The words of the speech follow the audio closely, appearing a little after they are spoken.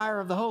fire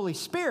of the Holy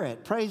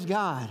Spirit. Praise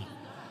God.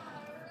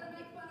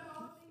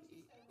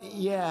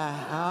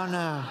 Yeah, I don't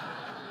know.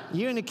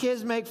 You and the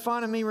kids make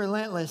fun of me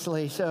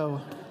relentlessly,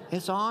 so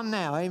it's on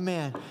now.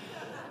 Amen.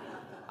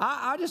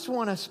 I just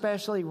want to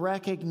especially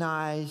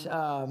recognize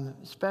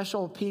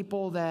special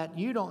people that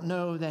you don't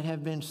know that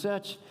have been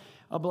such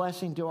a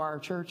blessing to our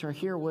church are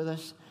here with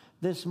us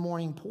this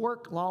morning.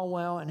 Pork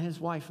Lawwell and his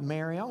wife,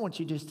 Mary. I want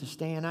you just to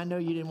stand. I know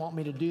you didn't want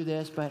me to do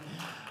this, but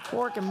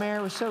Pork and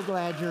Mary, we're so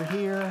glad you're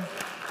here.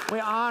 We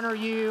honor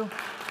you.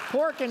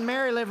 Pork and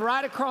Mary live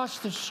right across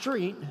the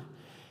street,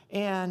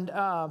 and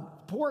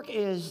Pork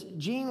is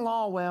Gene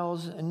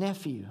Lawwell's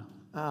nephew.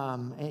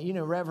 And you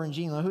know Reverend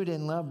Gene, who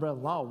didn't love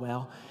Brother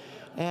Lawwell?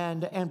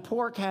 And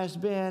Pork has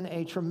been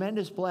a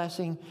tremendous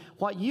blessing.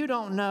 What you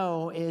don't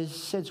know is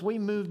since we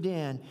moved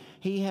in,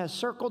 he has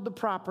circled the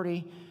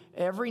property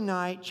every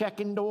night,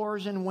 checking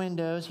doors and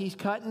windows. He's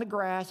cutting the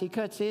grass. He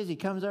cuts his. He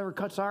comes over,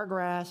 cuts our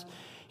grass.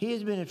 He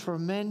has been a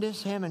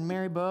tremendous, him and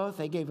Mary both.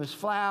 They gave us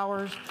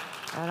flowers.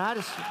 And I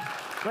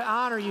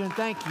honor you and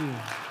thank you.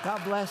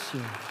 God bless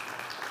you.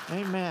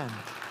 Amen.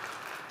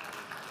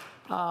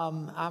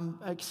 I'm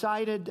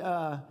excited.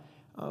 A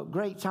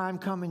great time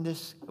coming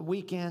this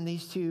weekend.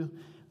 These two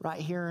right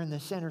here in the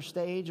center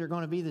stage are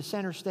going to be the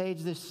center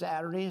stage this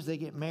Saturday as they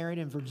get married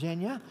in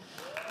Virginia.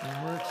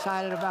 And we're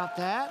excited about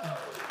that.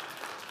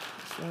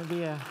 It's going to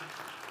be a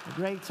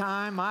great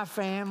time. My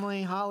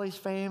family, Holly's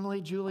family,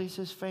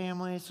 Julius's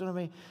family. It's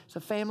a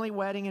family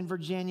wedding in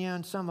Virginia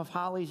on some of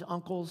Holly's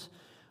uncle's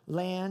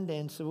land.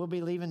 And so we'll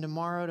be leaving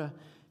tomorrow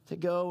to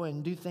go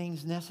and do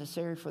things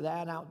necessary for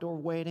that outdoor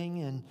wedding.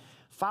 And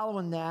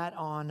following that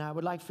I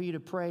would like for you to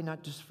pray,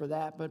 not just for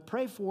that, but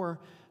pray for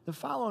the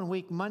following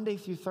week, Monday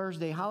through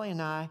Thursday. Holly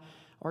and I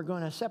are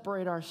going to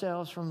separate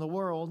ourselves from the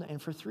world,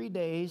 and for 3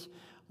 days,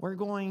 we're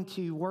going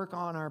to work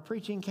on our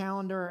preaching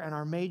calendar and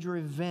our major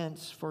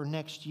events for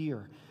next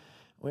year.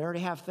 We already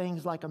have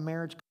things like a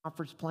marriage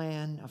conference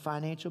plan, a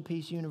Financial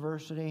Peace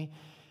University,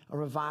 a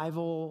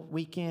revival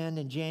weekend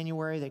in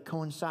January that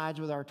coincides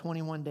with our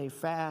 21-day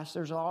fast.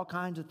 There's all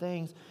kinds of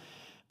things.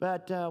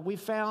 But we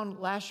found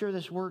last year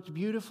this worked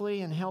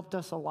beautifully and helped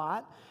us a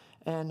lot.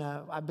 And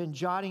I've been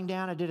jotting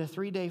down. I did a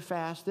 3-day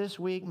fast this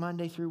week,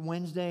 Monday through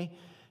Wednesday,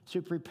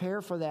 to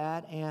prepare for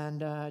that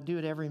and do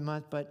it every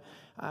month. But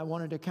I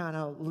wanted to kind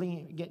of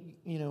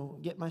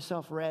get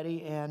myself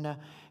ready. And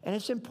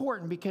it's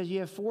important because we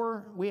have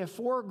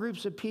four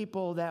groups of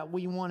people that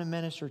we want to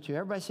minister to.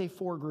 Everybody say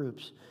 4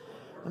 groups.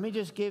 Let me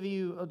just give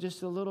you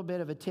just a little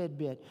bit of a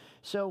tidbit.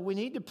 So we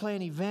need to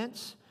plan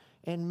events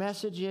and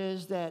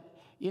messages that,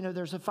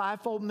 there's a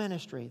 5-fold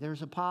ministry.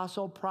 There's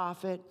apostle,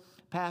 prophet,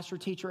 pastor,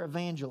 teacher,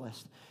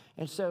 evangelist.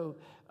 And so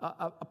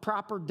a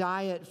proper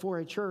diet for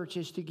a church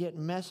is to get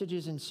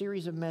messages and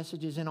series of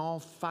messages in all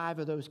 5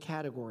 of those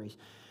categories.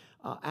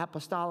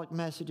 Apostolic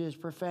messages,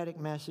 prophetic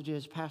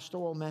messages,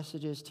 pastoral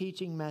messages,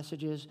 teaching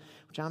messages,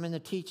 which I'm in the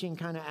teaching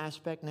kind of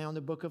aspect now in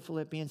the book of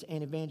Philippians,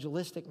 and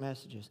evangelistic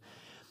messages.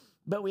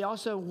 But we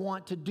also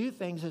want to do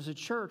things as a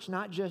church,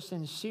 not just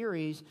in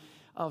series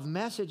of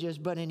messages,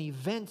 but in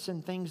events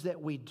and things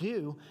that we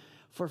do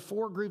for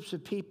 4 groups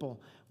of people.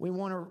 We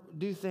want to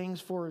do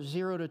things for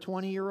 0 to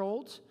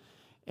 20-year-olds,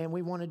 and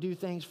we want to do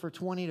things for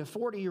 20 to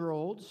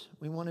 40-year-olds.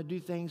 We want to do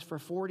things for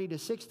 40 to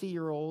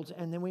 60-year-olds,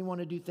 and then we want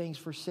to do things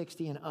for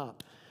 60 and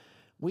up.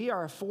 We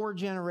are a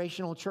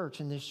 4-generational church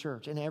in this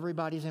church, and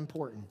everybody's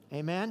important.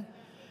 Amen?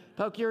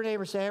 Poke your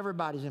neighbor, say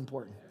everybody's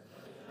important.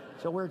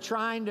 So we're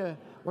trying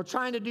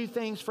to do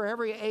things for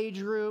every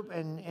age group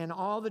and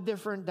all the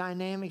different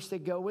dynamics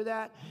that go with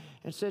that.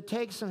 And so it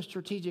takes some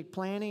strategic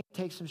planning, it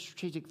takes some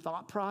strategic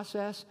thought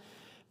process,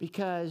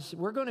 because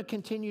we're going to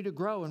continue to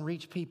grow and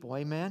reach people.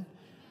 Amen?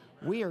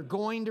 We are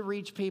going to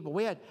reach people.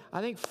 We had, I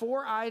think,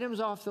 4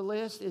 items off the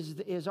list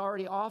is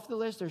already off the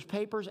list. There's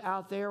papers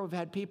out there. We've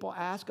had people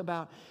ask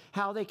about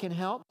how they can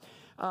help.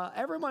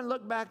 Everyone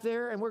look back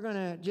there, and we're going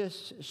to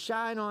just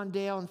shine on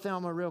Dale and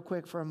Thelma real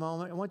quick for a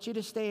moment. I want you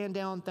to stand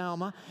down,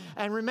 Thelma,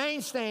 and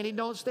remain standing.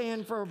 Don't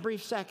stand for a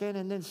brief second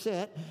and then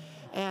sit.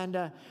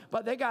 And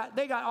but they got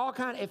all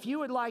kind of, if you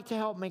would like to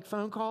help make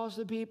phone calls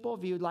to people,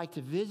 if you'd like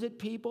to visit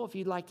people, if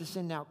you'd like to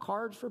send out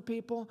cards for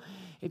people,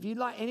 if you'd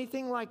like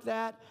anything like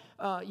that,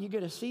 you get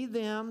to see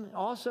them.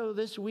 Also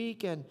this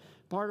week and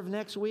part of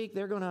next week,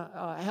 they're going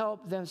to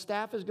help them.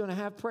 Staff is going to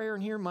have prayer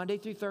in here Monday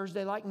through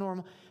Thursday like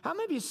normal. How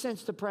many of you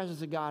sense the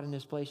presence of God in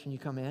this place when you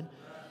come in?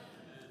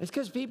 It's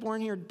because people are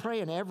in here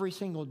praying every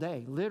single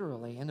day,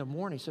 literally, in the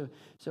morning.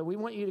 So we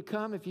want you to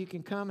come if you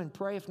can come and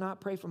pray. If not,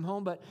 pray from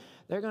home. But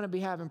they're going to be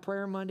having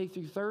prayer Monday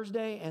through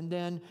Thursday. And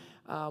then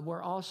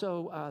we're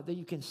also, that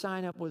you can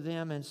sign up with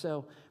them. And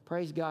so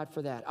praise God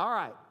for that. All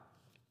right.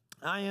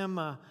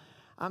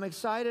 I'm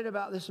excited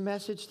about this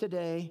message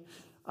today.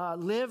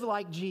 Live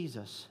like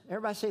Jesus.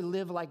 Everybody say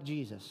live like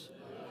Jesus.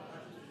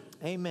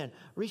 Amen.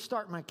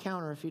 Restart my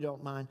counter if you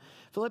don't mind.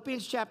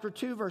 Philippians chapter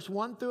 2, verse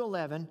 1 through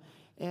 11.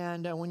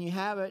 And when you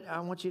have it, I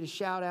want you to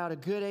shout out a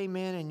good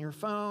amen in your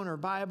phone or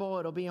Bible.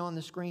 It'll be on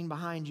the screen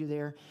behind you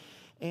there.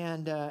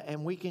 And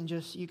you can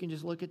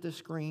just look at the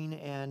screen.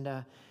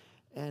 And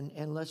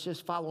And let's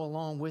just follow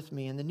along with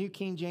me. In the New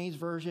King James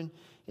Version,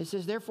 it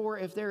says, therefore,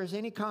 if there is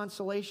any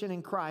consolation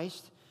in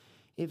Christ,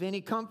 if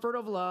any comfort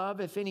of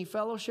love, if any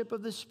fellowship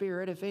of the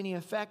Spirit, if any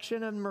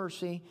affection and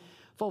mercy,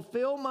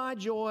 fulfill my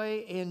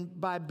joy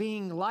by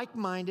being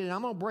like-minded. And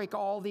I'm going to break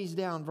all these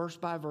down verse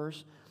by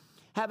verse.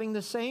 Having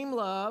the same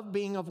love,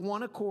 being of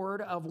one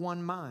accord, of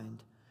one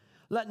mind.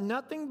 Let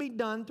nothing be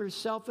done through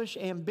selfish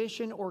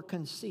ambition or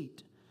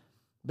conceit,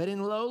 but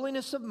in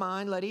lowliness of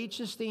mind, let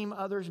each esteem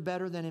others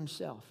better than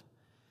himself.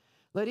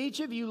 Let each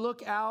of you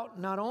look out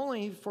not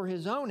only for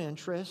his own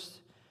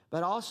interest,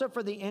 but also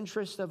for the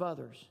interest of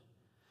others.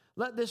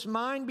 Let this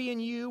mind be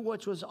in you,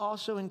 which was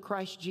also in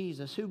Christ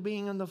Jesus, who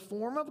being in the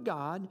form of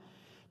God,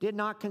 did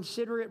not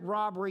consider it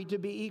robbery to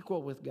be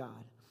equal with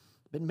God,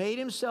 but made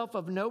himself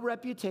of no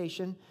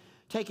reputation,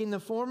 taking the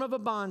form of a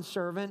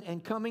bondservant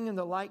and coming in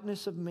the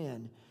likeness of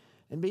men.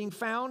 And being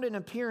found in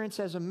appearance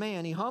as a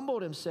man, he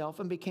humbled himself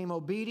and became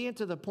obedient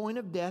to the point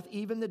of death,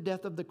 even the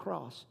death of the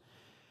cross.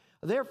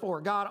 Therefore,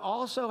 God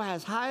also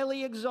has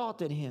highly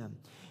exalted him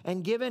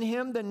and given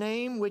him the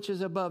name which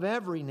is above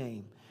every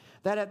name,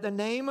 that at the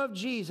name of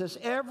Jesus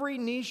every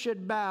knee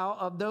should bow,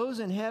 of those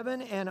in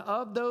heaven and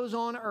of those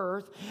on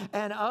earth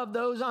and of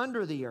those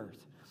under the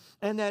earth,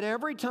 and that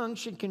every tongue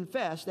should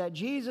confess that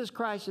Jesus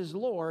Christ is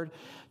Lord,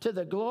 to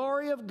the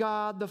glory of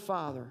God the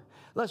Father.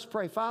 Let's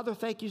pray. Father,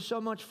 thank you so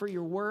much for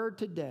your word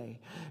today.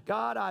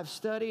 God, I've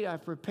studied,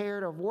 I've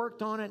prepared, I've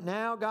worked on it.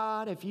 Now,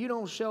 God, if you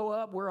don't show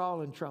up, we're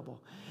all in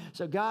trouble.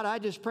 So, God, I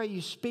just pray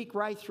you speak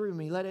right through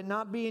me. Let it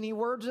not be any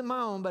words of my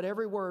own, but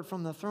every word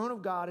from the throne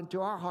of God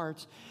into our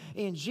hearts.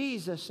 In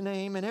Jesus'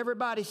 name. And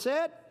everybody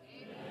said?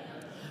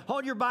 Amen.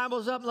 Hold your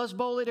Bibles up and let's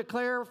boldly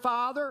declare,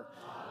 Father,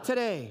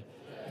 today,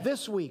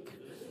 this week,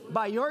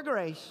 by your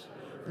grace,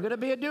 I'm going to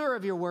be a doer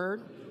of your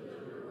word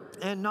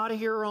and not a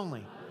hearer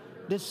only,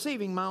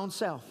 deceiving my own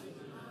self.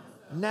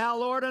 Now,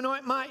 Lord,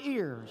 anoint my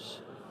ears,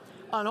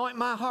 anoint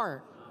my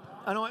heart,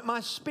 anoint my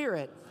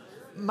spirit,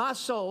 my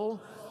soul,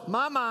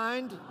 my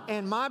mind,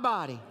 and my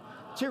body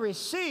to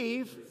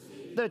receive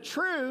the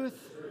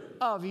truth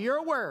of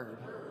your word.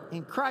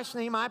 In Christ's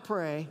name I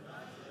pray.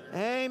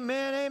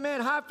 Amen, amen.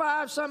 High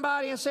five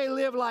somebody and say,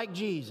 live like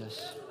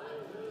Jesus.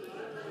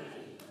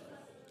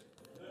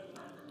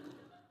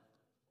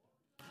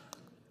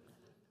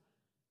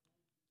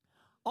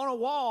 On a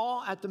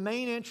wall at the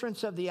main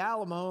entrance of the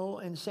Alamo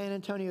in San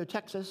Antonio,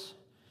 Texas,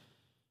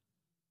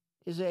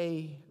 is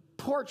a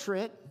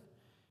portrait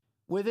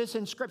with this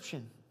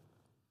inscription.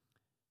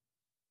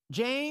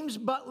 James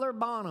Butler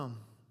Bonham.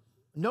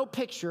 No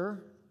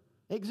picture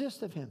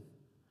exists of him.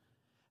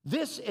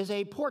 This is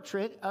a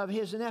portrait of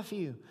his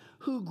nephew,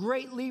 who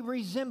greatly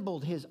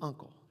resembled his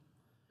uncle.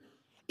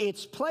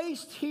 It's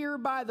placed here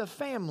by the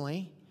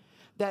family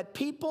that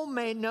people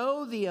may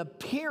know the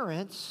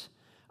appearance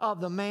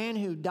of the man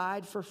who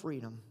died for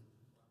freedom.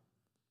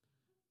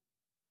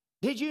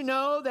 Did you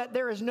know that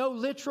there is no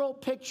literal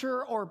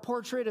picture or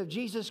portrait of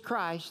Jesus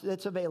Christ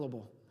that's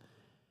available?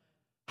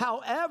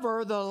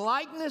 However, the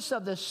likeness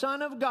of the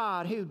Son of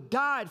God who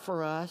died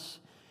for us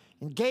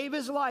and gave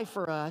his life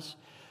for us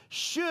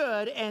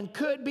should and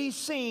could be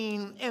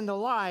seen in the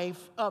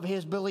life of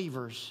his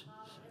believers.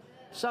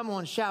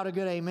 Someone shout a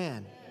good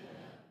amen.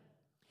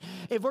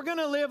 If we're going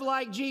to live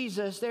like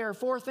Jesus, there are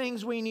 4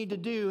 things we need to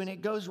do, and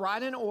it goes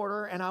right in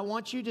order. And I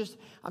want you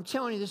I'm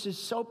telling you, this is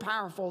so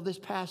powerful, this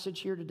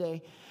passage here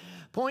today.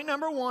 Point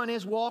number 1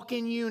 is walk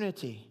in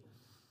unity.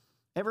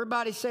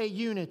 Everybody say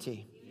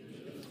unity.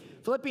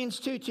 Philippians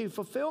 2:2,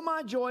 fulfill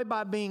my joy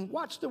by being,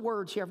 watch the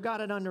words here, I've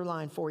got it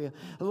underlined for you,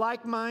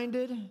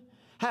 like-minded,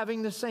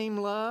 having the same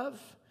love,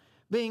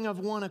 being of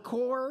one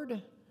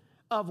accord,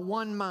 of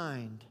one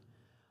mind.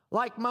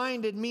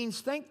 Like-minded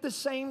means think the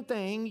same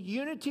thing,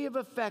 unity of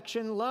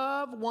affection,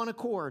 love, one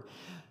accord.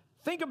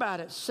 Think about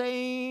it,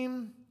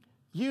 same,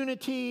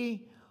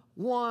 unity,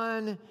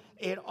 one.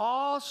 It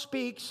all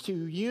speaks to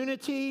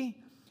unity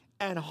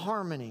and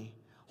harmony,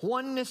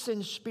 oneness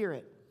in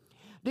spirit.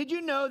 Did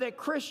you know that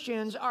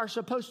Christians are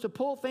supposed to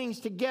pull things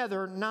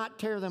together, not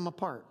tear them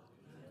apart?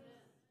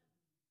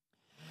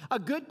 A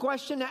good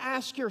question to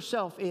ask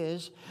yourself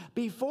is,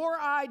 before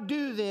I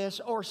do this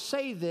or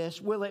say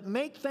this, will it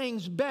make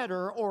things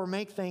better or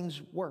make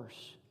things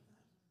worse?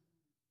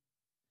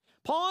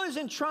 Paul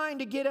isn't trying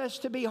to get us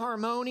to be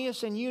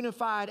harmonious and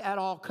unified at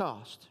all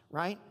costs,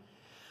 right?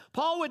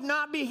 Paul would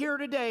not be here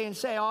today and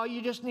say, oh,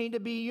 you just need to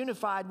be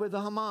unified with the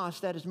Hamas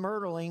that is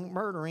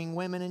murdering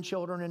women and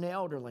children and the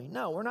elderly.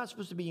 No, we're not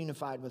supposed to be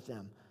unified with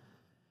them.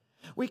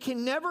 We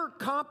can never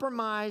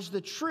compromise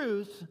the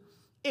truth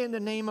in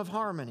the name of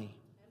harmony.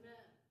 Amen.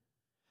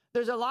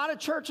 There's a lot of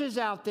churches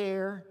out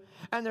there,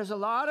 and there's a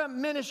lot of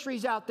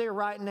ministries out there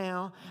right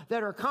now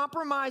that are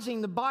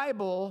compromising the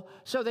Bible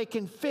so they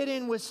can fit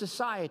in with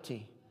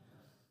society.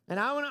 And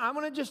I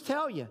want to just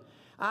tell you,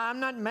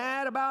 I'm not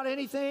mad about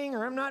anything,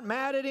 or I'm not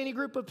mad at any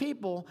group of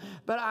people.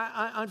 But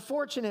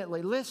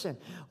unfortunately, listen,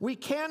 we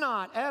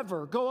cannot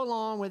ever go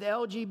along with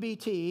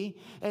LGBT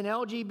and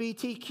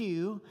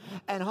LGBTQ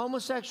and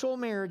homosexual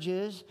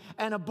marriages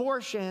and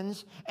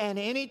abortions and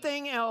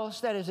anything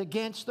else that is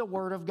against the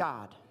Word of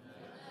God.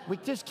 We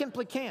just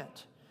simply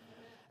can't.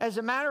 As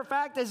a matter of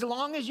fact, as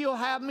long as you'll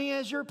have me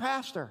as your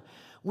pastor,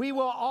 we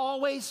will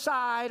always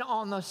side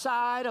on the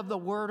side of the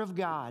Word of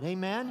God.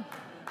 Amen?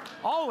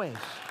 Always.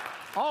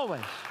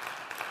 Always.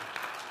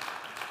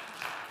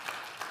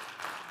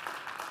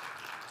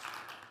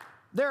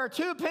 There are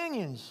two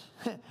opinions.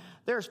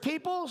 There's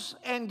people's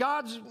and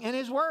God's and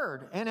His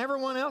Word, and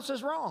everyone else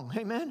is wrong.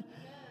 Amen?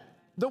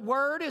 The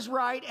Word is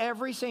right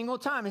every single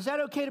time. Is that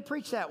okay to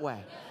preach that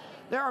way?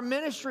 There are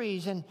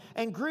ministries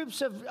and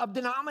groups of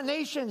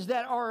denominations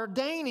that are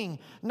ordaining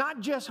not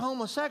just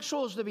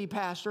homosexuals to be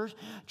pastors,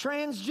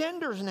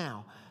 transgenders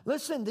now.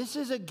 Listen, this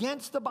is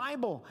against the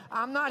Bible.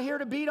 I'm not here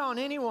to beat on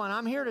anyone.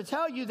 I'm here to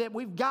tell you that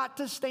we've got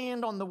to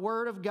stand on the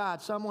Word of God.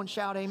 Someone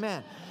shout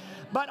amen.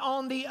 But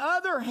on the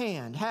other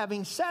hand,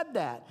 having said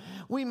that,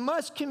 we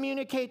must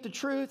communicate the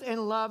truth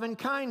in love and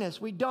kindness.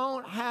 We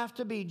don't have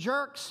to be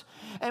jerks,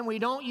 and we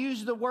don't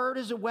use the Word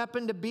as a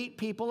weapon to beat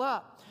people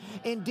up.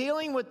 In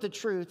dealing with the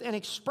truth and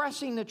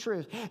expressing the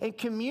truth and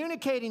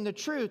communicating the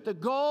truth, the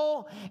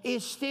goal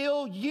is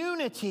still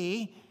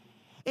unity.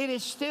 It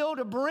is still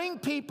to bring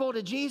people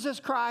to Jesus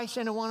Christ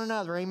and to one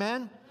another.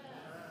 Amen?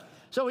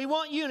 So we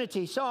want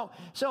unity. So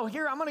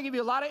here I'm going to give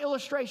you a lot of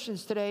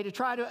illustrations today to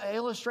try to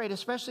illustrate,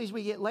 especially as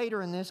we get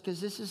later in this,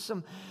 because this is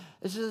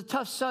a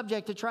tough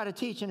subject to try to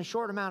teach in a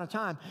short amount of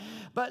time.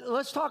 But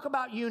let's talk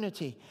about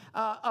unity.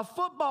 A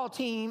football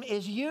team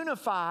is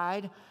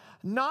unified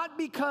not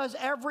because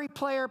every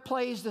player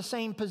plays the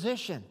same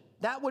position.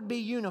 That would be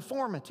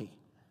uniformity.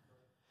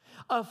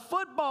 A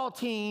football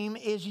team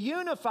is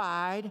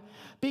unified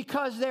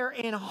because they're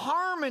in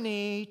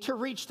harmony to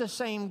reach the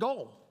same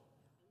goal.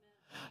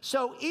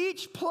 So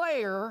each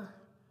player,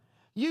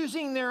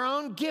 using their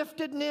own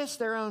giftedness,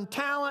 their own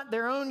talent,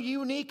 their own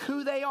unique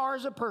who they are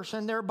as a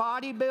person, their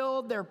body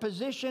build, their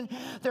position,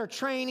 their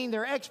training,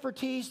 their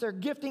expertise, their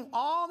gifting,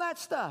 all that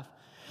stuff,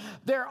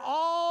 they're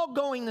all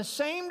going the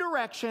same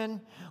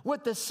direction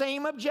with the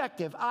same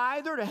objective,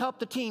 either to help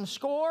the team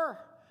score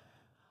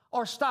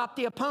or stop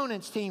the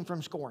opponent's team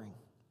from scoring.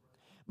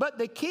 But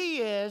the key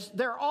is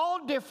they're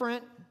all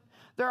different.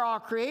 They're all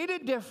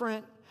created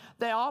different.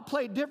 They all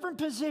play different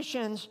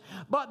positions,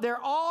 but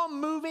they're all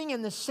moving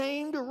in the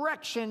same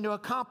direction to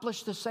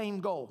accomplish the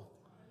same goal.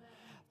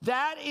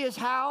 That is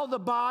how the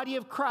body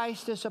of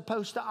Christ is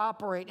supposed to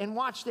operate. And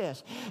watch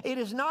this. It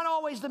is not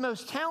always the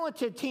most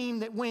talented team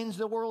that wins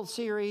the World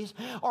Series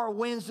or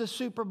wins the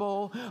Super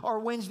Bowl or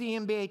wins the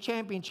NBA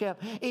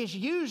championship. It's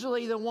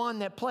usually the one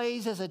that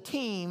plays as a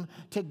team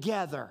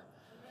together.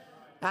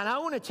 And I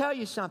want to tell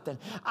you something.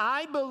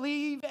 I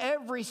believe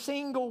every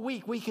single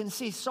week we can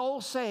see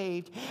souls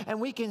saved and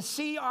we can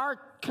see our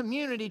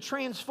community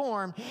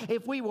transformed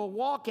if we will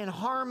walk in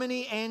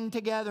harmony and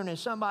togetherness.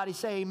 Somebody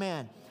say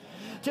amen.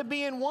 To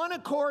be in one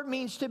accord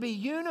means to be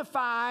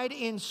unified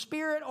in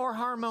spirit or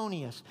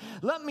harmonious.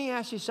 Let me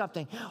ask you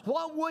something.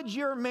 What would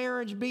your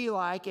marriage be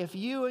like if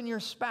you and your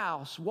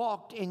spouse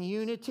walked in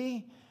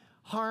unity,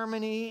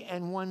 harmony,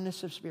 and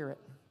oneness of spirit?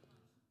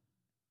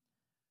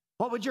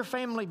 What would your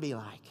family be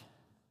like?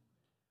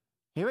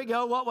 Here we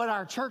go. What would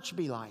our church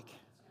be like?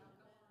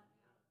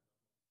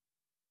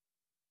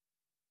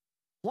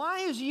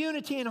 Why is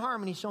unity and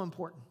harmony so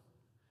important?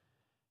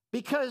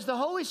 Because the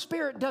Holy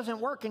Spirit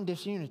doesn't work in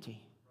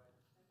disunity.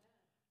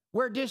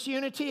 Where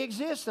disunity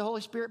exists, the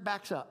Holy Spirit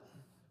backs up.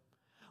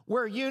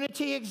 Where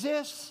unity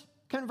exists,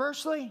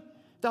 conversely,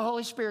 the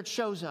Holy Spirit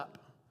shows up.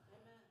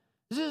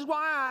 This is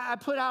why I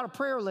put out a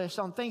prayer list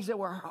on things that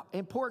were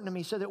important to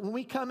me, so that when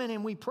we come in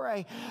and we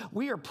pray,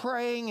 we are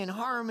praying in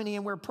harmony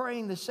and we're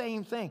praying the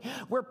same thing.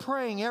 We're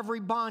praying every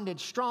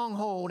bondage,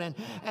 stronghold, and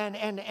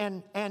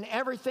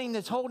everything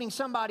that's holding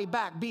somebody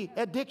back, be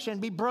addiction,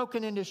 be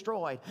broken and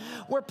destroyed.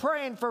 We're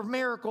praying for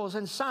miracles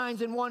and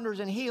signs and wonders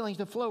and healings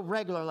to flow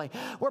regularly.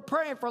 We're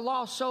praying for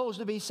lost souls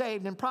to be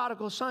saved and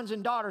prodigal sons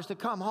and daughters to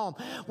come home.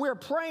 We're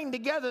praying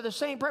together the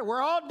same prayer.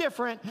 We're all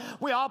different.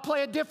 We all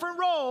play a different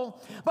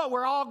role, but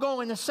we're all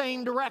going in the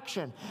same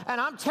direction.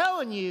 And I'm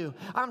telling you,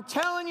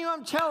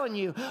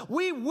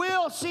 we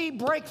will see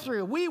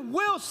breakthrough. We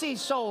will see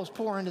souls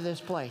pour into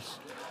this place.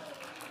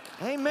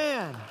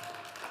 Amen.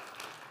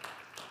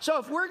 So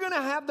if we're going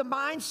to have the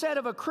mindset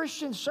of a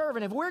Christian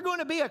servant, if we're going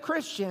to be a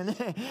Christian,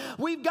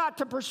 we've got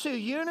to pursue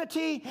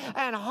unity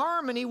and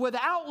harmony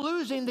without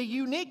losing the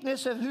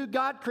uniqueness of who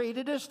God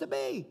created us to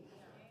be.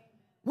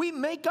 We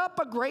make up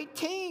a great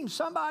team.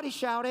 Somebody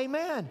shout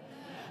amen.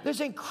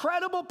 There's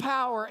incredible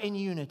power in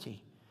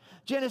unity.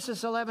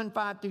 Genesis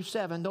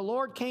 11:5-7. The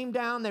Lord came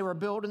down. They were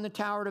building the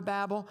tower to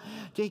Babel.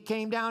 He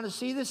came down to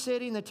see the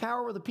city and the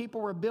tower where the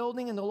people were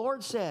building. And the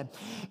Lord said,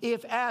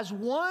 if as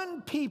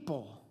one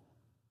people,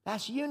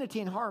 that's unity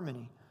and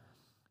harmony,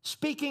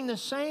 speaking the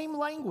same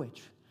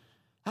language,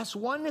 that's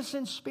oneness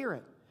in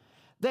spirit,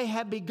 they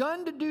have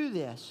begun to do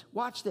this,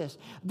 watch this,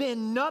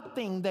 then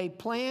nothing they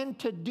plan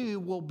to do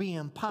will be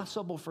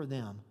impossible for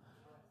them.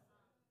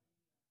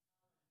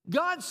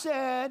 God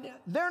said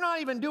they're not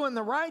even doing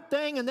the right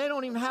thing and they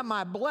don't even have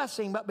my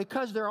blessing, but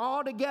because they're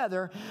all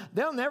together,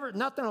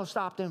 nothing will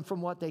stop them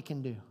from what they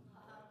can do.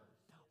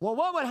 Well,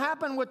 what would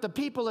happen with the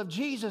people of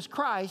Jesus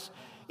Christ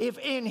if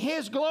in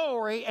His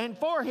glory and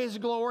for His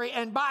glory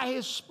and by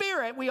His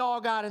Spirit we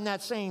all got in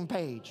that same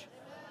page?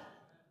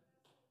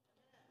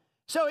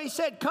 So He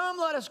said, come,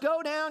 let us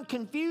go down,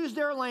 confuse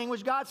their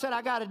language. God said,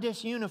 I got to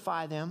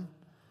disunify them.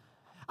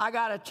 I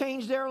got to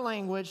change their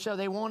language so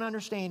they won't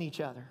understand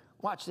each other.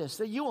 Watch this.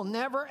 That you will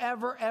never,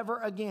 ever, ever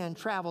again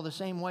travel the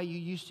same way you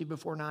used to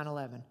before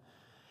 9/11.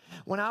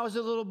 When I was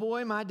a little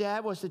boy, my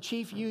dad was the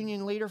chief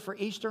union leader for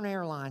Eastern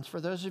Airlines.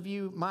 For those of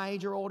you my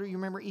age or older, you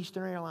remember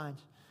Eastern Airlines.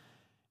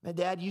 My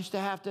dad used to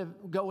have to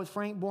go with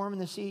Frank Borman,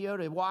 the CEO,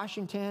 to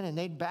Washington, and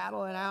they'd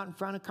battle it out in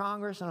front of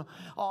Congress and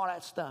all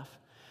that stuff.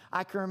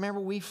 I can remember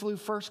we flew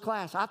first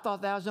class. I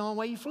thought that was the only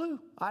way you flew.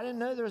 I didn't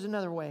know there was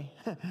another way.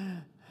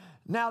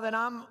 Now that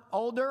I'm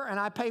older and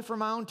I pay for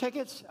my own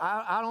tickets,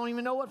 I don't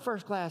even know what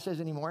first class is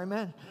anymore.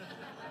 Amen.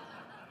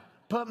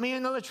 Put me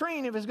in the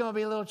latrine if it's going to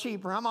be a little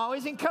cheaper. I'm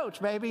always in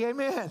coach, baby.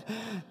 Amen.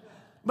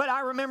 But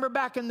I remember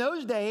back in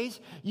those days,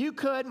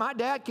 my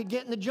dad could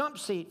get in the jump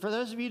seat. For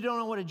those of you who don't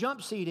know what a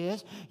jump seat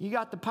is, you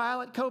got the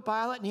pilot,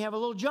 co-pilot, and you have a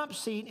little jump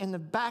seat in the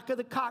back of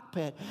the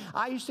cockpit.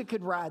 I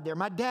could ride there.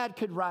 My dad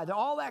could ride there.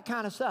 All that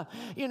kind of stuff.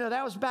 You know,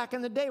 that was back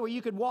in the day where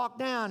you could walk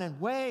down and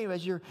wave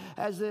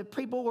as the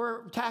people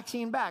were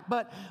taxiing back.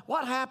 But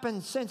what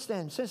happened since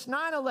then? Since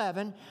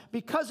 9/11,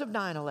 because of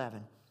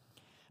 9/11,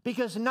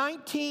 because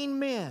 19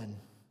 men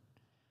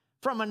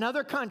from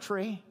another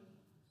country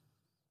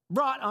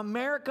brought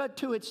America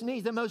to its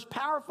knees, the most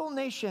powerful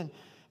nation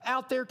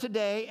out there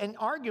today, and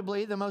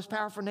arguably the most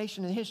powerful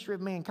nation in the history of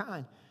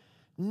mankind.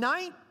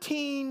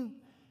 19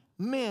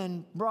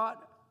 men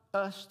brought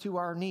us to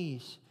our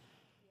knees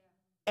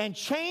and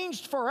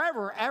changed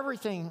forever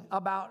everything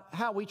about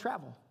how we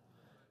travel.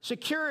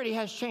 Security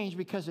has changed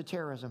because of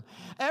terrorism.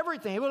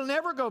 Everything. It will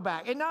never go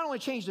back. It not only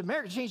changed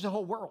America, it changed the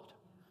whole world.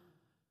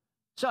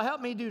 So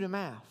help me do the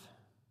math.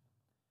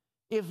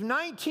 If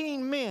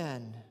 19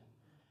 men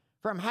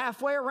from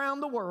halfway around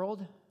the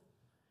world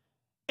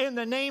in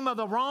the name of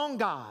the wrong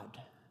God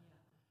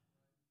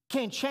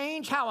can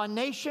change how a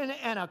nation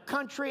and a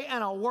country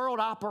and a world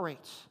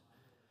operates,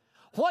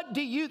 what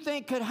do you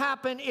think could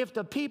happen if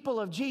the people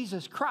of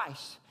Jesus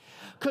Christ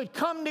could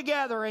come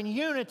together in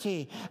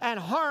unity and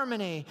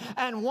harmony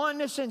and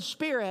oneness in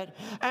spirit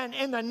and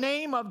in the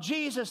name of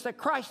Jesus, the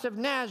Christ of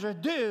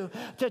Nazareth, do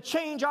to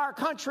change our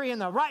country in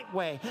the right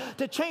way,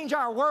 to change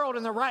our world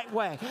in the right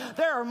way?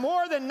 There are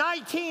more than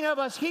 19 of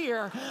us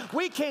here.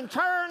 We can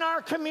turn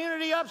our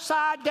community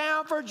upside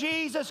down for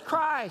Jesus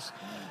Christ.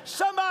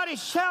 Somebody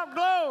shout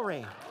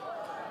glory.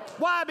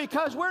 Why?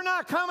 Because we're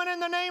not coming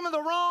in the name of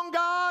the wrong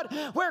God.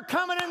 We're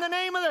coming in the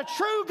name of the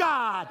true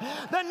God,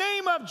 the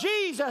name of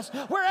Jesus,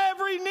 where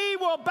every knee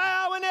will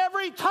bow and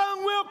every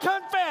tongue will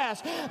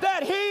confess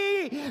that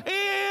He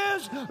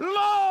is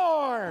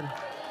Lord.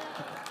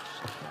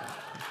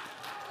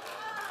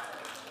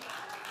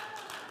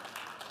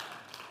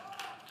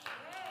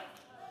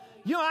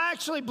 You know, I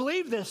actually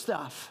believe this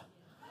stuff.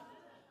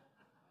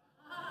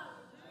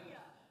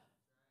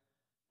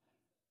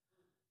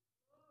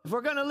 If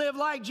we're going to live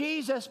like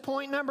Jesus,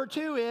 point number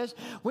 2 is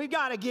we've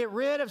got to get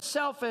rid of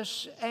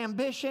selfish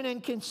ambition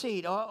and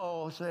conceit.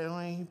 Uh-oh, so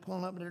he's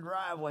pulling up in the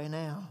driveway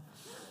now.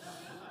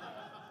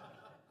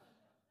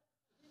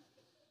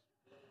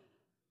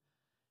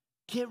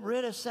 Get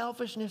rid of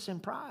selfishness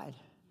and pride.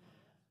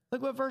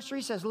 Look what verse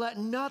 3 says. Let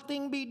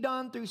nothing be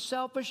done through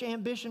selfish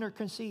ambition or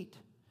conceit.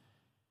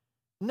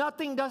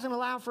 Nothing doesn't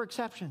allow for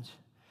exceptions.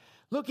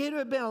 Look, it would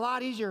have been a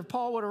lot easier if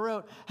Paul would have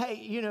wrote, hey,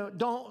 you know,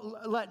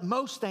 don't let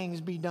most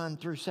things be done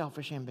through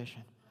selfish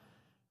ambition.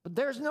 But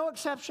there's no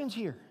exceptions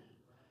here.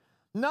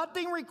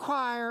 Nothing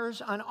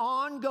requires an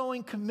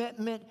ongoing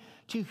commitment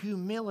to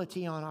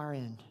humility on our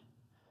end.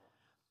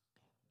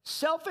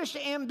 Selfish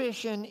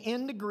ambition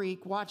in the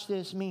Greek, watch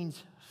this,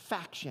 means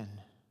faction.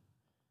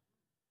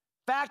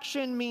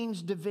 Faction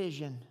means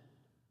division.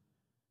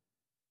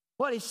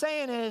 What he's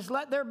saying is,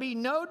 let there be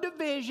no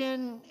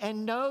division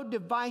and no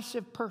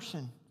divisive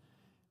person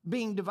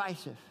being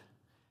divisive.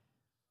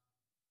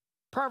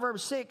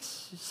 Proverbs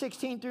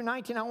 6:16 through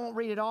 19, I won't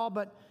read it all,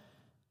 but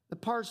the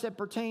parts that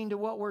pertain to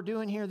what we're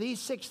doing here,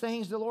 these 6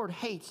 things the Lord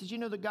hates. Did you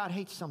know that God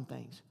hates some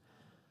things?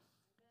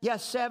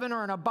 Yes, 7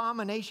 are an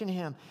abomination to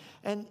Him.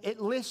 And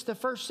it lists the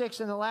first 6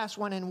 and the last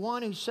one, and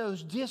one who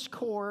sows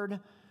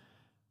discord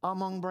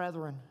among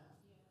brethren.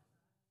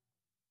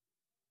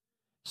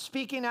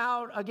 Speaking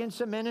out against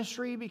a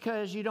ministry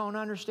because you don't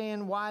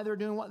understand why they're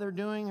doing what they're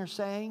doing or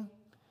saying.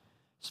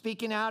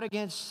 Speaking out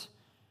against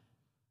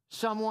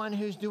someone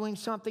who's doing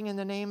something in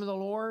the name of the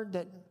Lord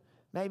that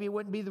maybe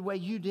wouldn't be the way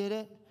you did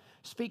it.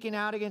 Speaking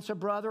out against a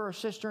brother or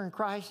sister in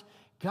Christ.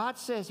 God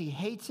says He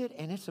hates it,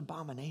 and it's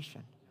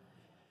abomination.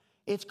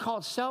 It's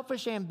called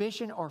selfish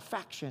ambition or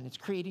faction. It's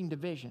creating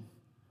division.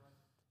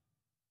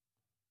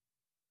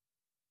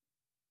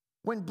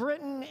 When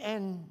Britain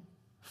and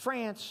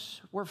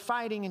France were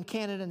fighting in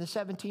Canada in the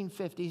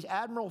 1750s,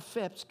 Admiral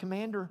Phipps,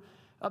 commander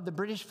of the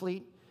British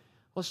fleet,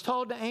 was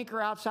told to anchor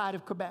outside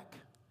of Quebec.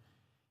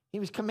 He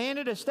was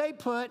commanded to stay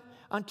put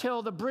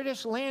until the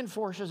British land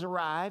forces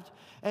arrived,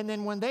 and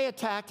then when they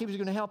attacked, he was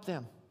going to help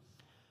them.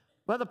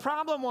 Well, the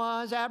problem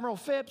was Admiral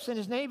Phipps and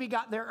his Navy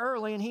got there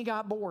early, and he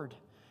got bored.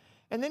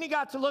 And then he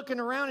got to looking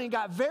around, and he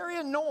got very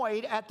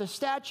annoyed at the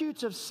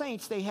statues of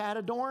saints they had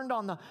adorned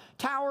on the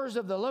towers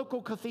of the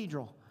local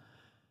cathedral.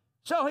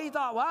 So he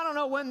thought, well, I don't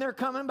know when they're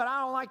coming, but I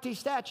don't like these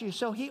statues.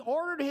 So he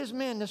ordered his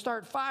men to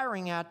start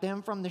firing at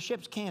them from the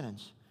ship's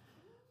cannons.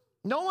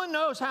 No one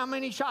knows how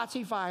many shots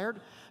he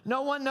fired.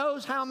 No one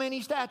knows how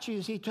many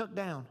statues he took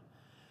down.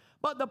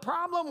 But the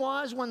problem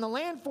was when the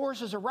land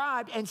forces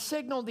arrived and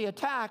signaled the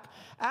attack,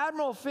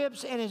 Admiral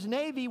Phipps and his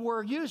Navy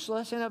were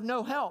useless and of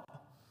no help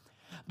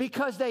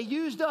because they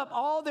used up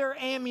all their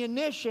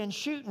ammunition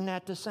shooting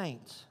at the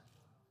saints.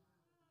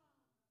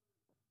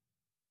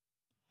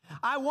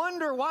 I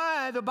wonder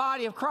why the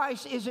body of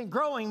Christ isn't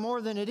growing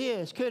more than it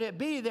is. Could it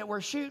be that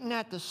we're shooting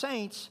at the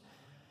saints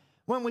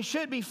when we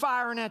should be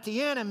firing at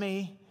the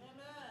enemy?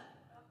 Amen.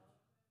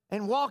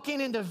 And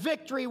walking into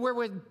victory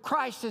where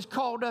Christ has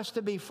called us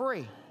to be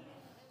free?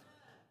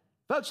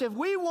 Folks, if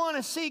we want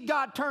to see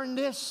God turn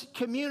this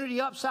community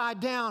upside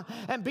down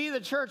and be the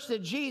church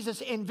that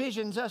Jesus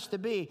envisions us to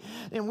be,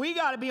 then we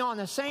got to be on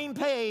the same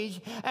page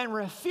and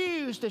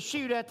refuse to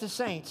shoot at the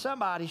saints.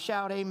 Somebody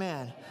shout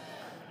amen.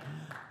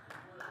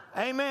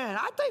 Amen.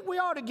 I think we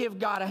ought to give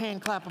God a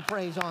hand clap of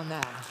praise on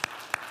that.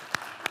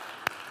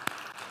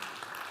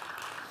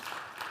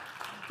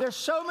 There's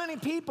so many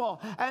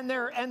people, and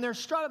they're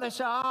struggling. They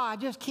say, oh, I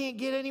just can't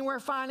get anywhere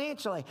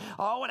financially.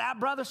 Oh, well, that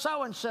brother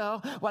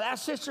so-and-so, well, that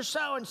sister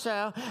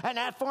so-and-so, and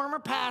that former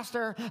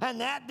pastor, and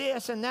that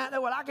this and that.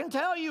 Well, I can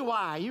tell you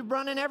why. You're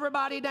running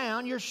everybody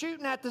down. You're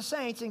shooting at the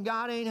saints, and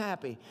God ain't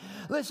happy.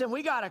 Listen,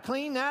 we got to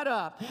clean that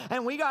up,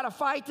 and we got to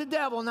fight the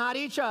devil, not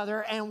each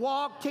other, and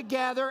walk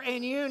together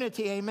in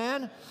unity.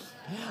 Amen?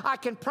 I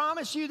can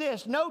promise you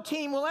this, no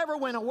team will ever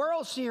win a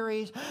World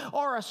Series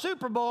or a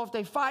Super Bowl if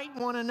they fight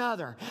one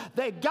another.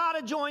 They've got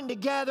to join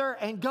together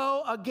and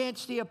go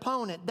against the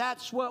opponent.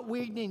 That's what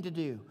we need to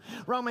do.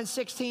 Romans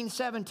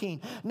 16:17.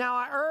 Now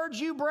I urge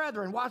you,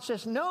 brethren, watch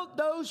this, note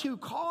those who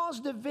cause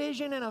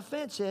division and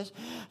offenses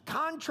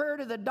contrary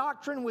to the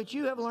doctrine which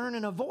you have learned,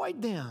 and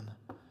avoid them.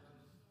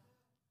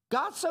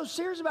 God's so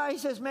serious about it. He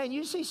says, man,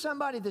 you see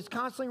somebody that's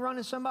constantly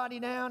running somebody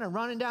down and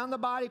running down the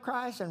body of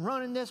Christ and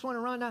running this one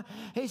and running down.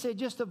 He said,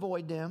 just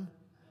avoid them.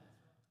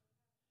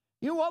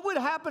 You know what would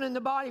happen in the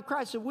body of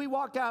Christ if we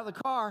walked out of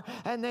the car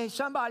and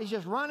somebody's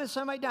just running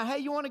somebody down? Hey,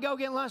 you want to go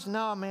get lunch?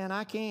 No, man,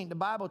 I can't. The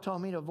Bible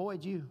told me to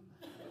avoid you.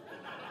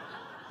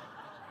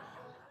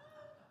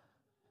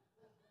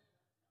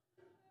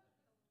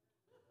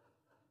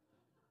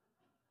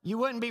 You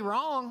wouldn't be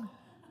wrong.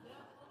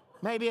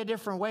 Maybe a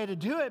different way to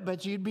do it,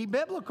 but you'd be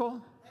biblical.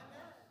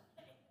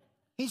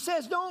 He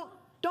says, don't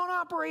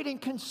operate in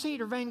conceit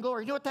or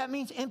vainglory. You know what that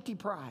means? Empty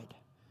pride.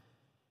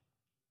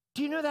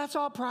 Do you know that's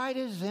all pride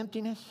is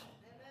emptiness?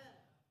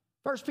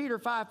 1 Peter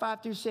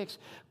 5:5-6.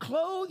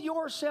 Clothe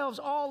yourselves,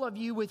 all of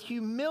you, with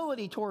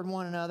humility toward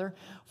one another.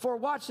 For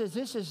watch this.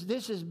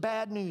 This is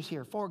bad news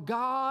here. For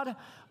God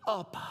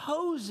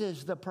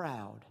opposes the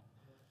proud,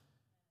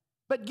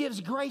 but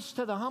gives grace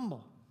to the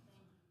humble.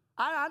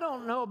 I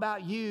don't know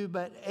about you,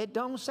 but it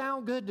don't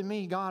sound good to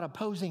me, God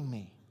opposing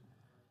me.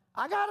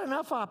 I got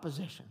enough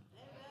opposition.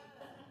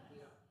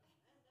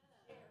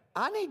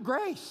 I need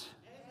grace.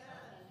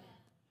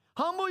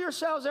 Humble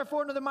yourselves,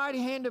 therefore, under the mighty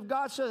hand of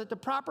God, so that at the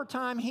proper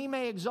time he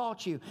may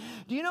exalt you.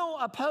 Do you know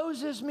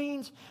opposes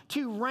means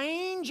to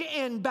range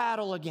in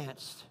battle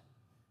against?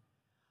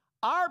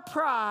 Our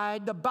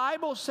pride, the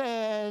Bible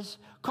says,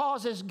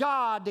 causes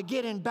God to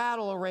get in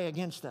battle array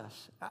against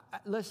us.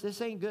 Listen,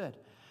 this ain't good.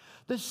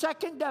 The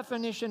second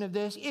definition of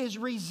this is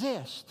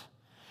resist.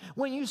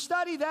 When you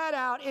study that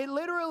out, it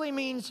literally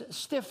means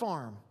stiff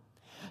arm.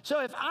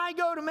 So if I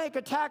go to make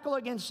a tackle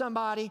against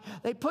somebody,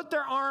 they put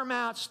their arm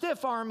out,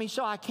 stiff arm me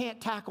so I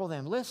can't tackle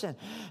them. Listen,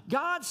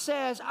 God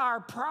says our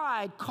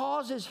pride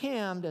causes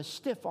him to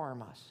stiff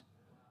arm us.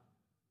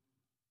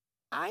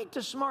 I ain't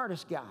the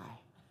smartest guy,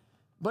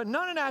 but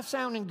none of that's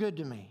sounding good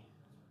to me.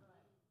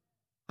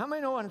 How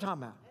many know what I'm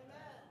talking about?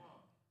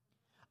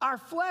 Our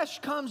flesh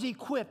comes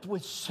equipped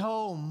with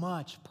so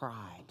much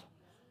pride.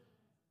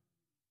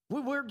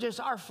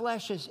 Our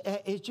flesh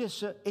it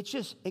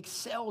just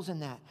excels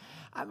in that.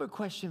 I have a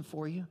question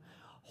for you.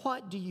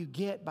 What do you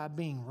get by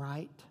being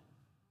right?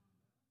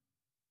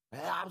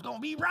 I was going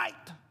to be right.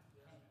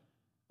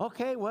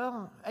 Okay,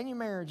 well, and your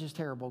marriage is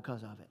terrible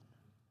because of it.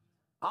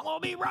 I'm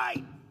going to be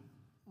right.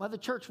 Well, the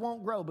church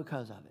won't grow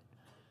because of it.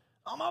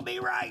 I'm going to be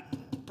right.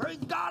 Praise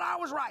God, I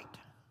was right.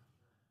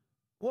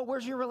 Well,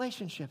 where's your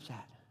relationships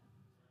at?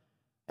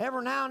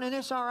 Every now and then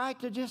it's all right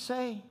to just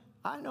say,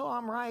 I know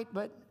I'm right,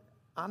 but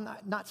I'm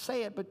not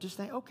say it, but just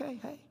think, okay,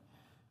 hey,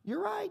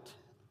 you're right.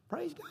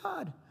 Praise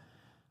God.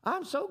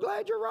 I'm so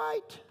glad you're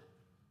right.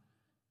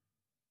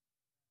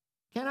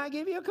 Can I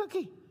give you a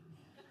cookie?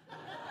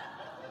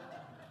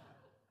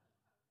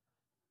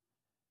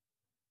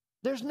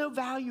 There's no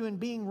value in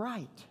being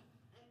right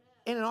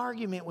in an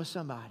argument with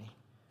somebody.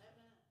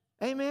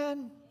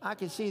 Amen? I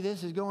can see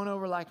this is going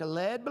over like a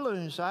lead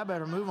balloon, so I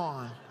better move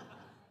on.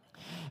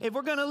 If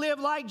we're going to live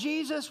like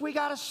Jesus, we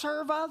got to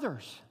serve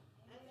others.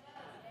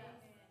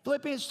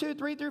 Philippians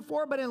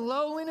 2:3-4, but in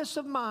lowliness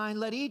of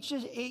mind, let each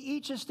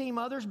esteem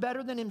others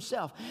better than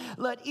himself.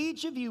 Let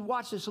each of you,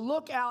 watch this,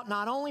 look out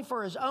not only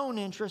for his own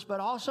interest, but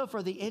also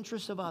for the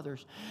interests of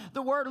others.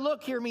 The word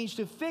look here means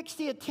to fix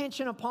the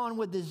attention upon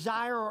with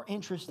desire or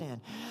interest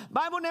in. The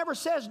Bible never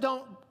says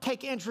don't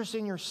take interest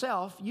in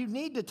yourself. You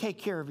need to take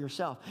care of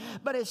yourself.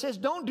 But it says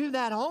don't do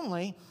that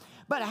only,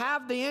 but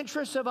have the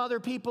interests of other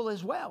people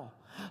as well.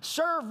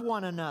 Serve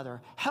one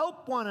another.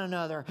 Help one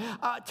another.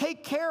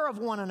 Take care of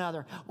one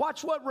another.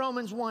 Watch what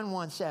Romans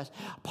 1:1 says.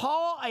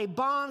 Paul, a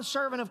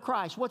bondservant of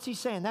Christ. What's he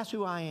saying? That's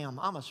who I am.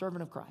 I'm a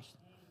servant of Christ.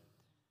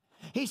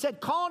 He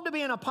said, called to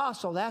be an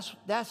apostle. That's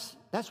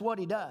what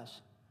he does.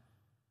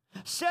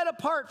 Set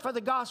apart for the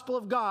gospel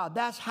of God.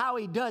 That's how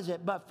he does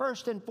it. But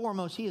first and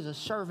foremost, he is a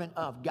servant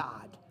of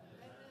God.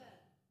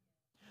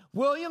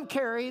 William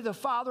Carey, the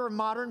father of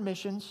modern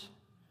missions,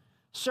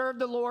 served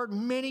the Lord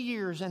many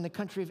years in the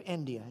country of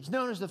India. He's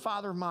known as the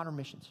father of modern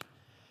missions.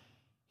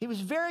 He was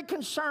very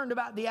concerned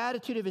about the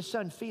attitude of his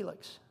son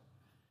Felix.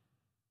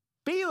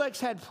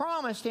 Felix had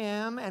promised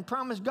him and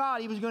promised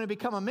God he was going to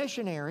become a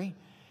missionary,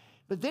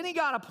 but then he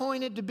got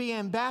appointed to be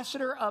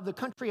ambassador of the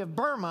country of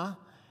Burma,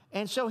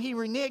 and so he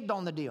reneged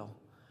on the deal.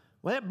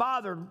 Well, it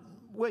bothered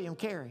William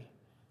Carey.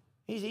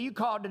 He said, you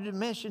called to the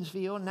missions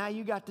field, and now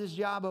you got this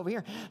job over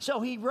here. So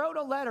he wrote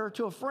a letter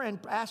to a friend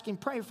asking,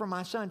 pray for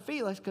my son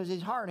Felix because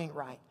his heart ain't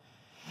right.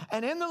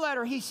 And in the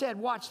letter, he said,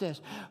 watch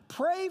this.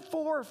 Pray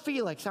for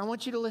Felix. I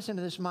want you to listen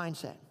to this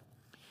mindset.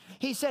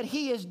 He said,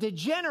 he is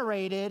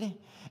degenerated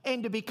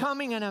into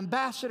becoming an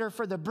ambassador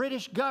for the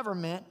British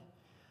government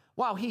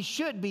while he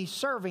should be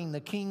serving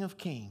the King of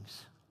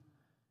Kings.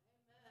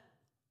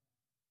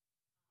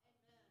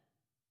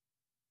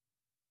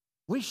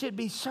 We should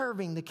be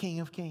serving the King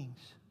of Kings.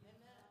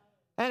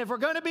 And if we're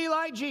going to be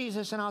like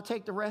Jesus, and I'll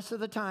take the rest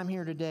of the time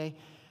here today,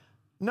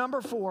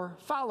 number 4,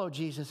 follow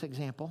Jesus'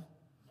 example.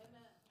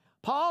 Amen.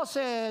 Paul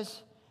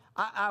says,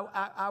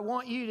 I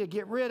want you to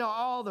get rid of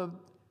all the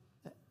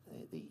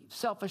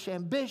selfish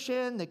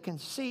ambition, the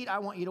conceit. I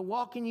want you to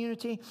walk in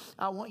unity.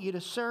 I want you to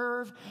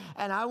serve.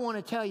 And I want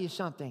to tell you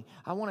something.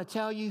 I want to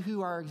tell you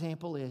who our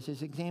example is.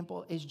 His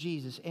example is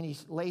Jesus. And he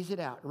lays it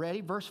out.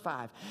 Ready? Verse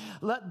 5.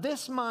 Let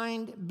this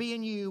mind be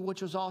in you,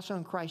 which was also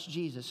in Christ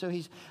Jesus. So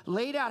he's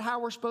laid out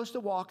how we're supposed to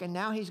walk. And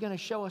now he's going to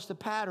show us the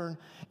pattern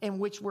in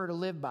which we're to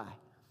live by.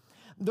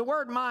 The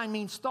word mind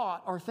means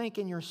thought or think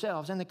in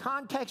yourselves. In the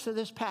context of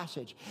this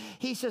passage,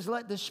 he says,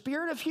 let the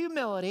spirit of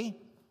humility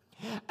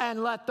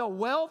and let the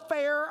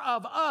welfare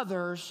of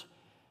others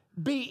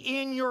be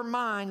in your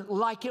mind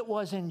like it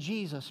was in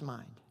Jesus'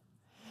 mind.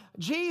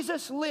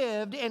 Jesus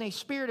lived in a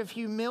spirit of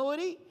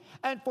humility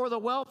and for the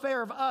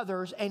welfare of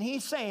others, and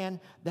he's saying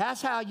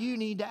that's how you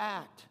need to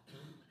act.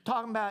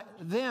 Talking about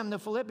them, the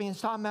Philippians,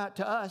 talking about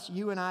to us,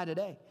 you and I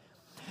today.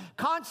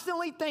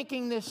 Constantly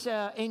thinking this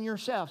in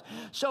yourselves.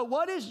 So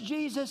what is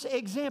Jesus'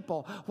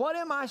 example? What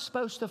am I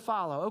supposed to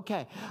follow?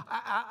 Okay,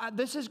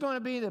 this is going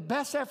to be the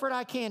best effort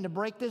I can to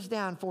break this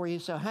down for you.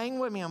 So hang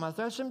with me. I'm going to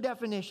throw some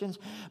definitions,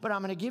 but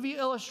I'm going to give you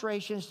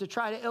illustrations to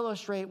try to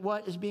illustrate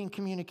what is being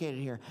communicated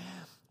here.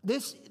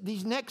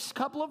 These next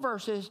couple of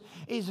verses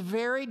is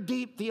very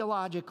deep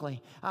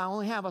theologically. I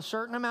only have a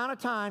certain amount of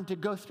time to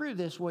go through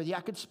this with you. I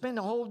could spend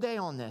a whole day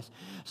on this.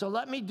 So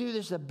let me do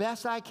this the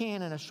best I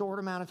can in a short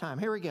amount of time.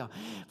 Here we go.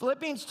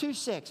 Philippians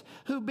 2:6,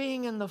 who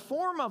being in the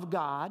form of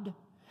God,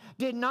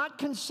 did not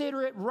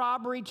consider it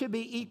robbery to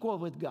be equal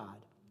with God.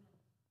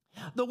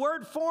 The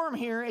word form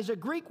here is a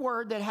Greek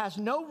word that has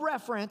no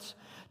reference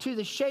to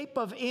the shape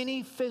of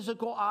any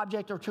physical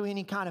object or to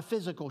any kind of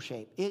physical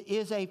shape. It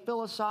is a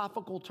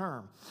philosophical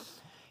term.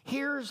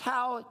 Here's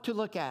how to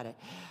look at it.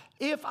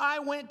 If I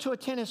went to a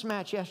tennis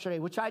match yesterday,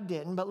 which I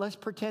didn't, but let's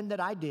pretend that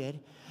I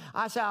did.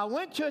 I said, I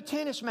went to a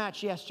tennis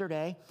match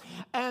yesterday,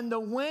 and the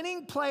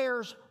winning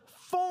player's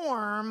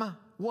form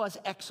was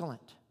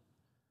excellent.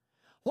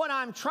 What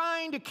I'm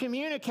trying to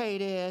communicate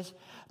is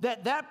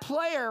that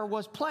player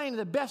was playing to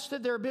the best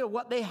of their ability.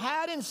 What they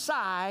had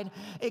inside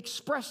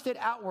expressed it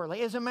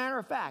outwardly. As a matter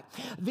of fact,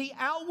 the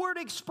outward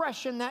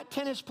expression that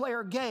tennis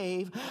player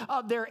gave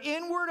of their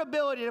inward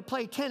ability to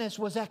play tennis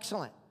was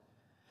excellent.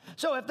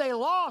 So if they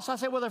lost, I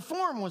say, well, their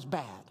form was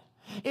bad.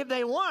 If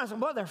they won, I said,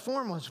 well, their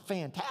form was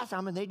fantastic. I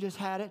mean, they just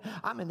had it.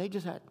 They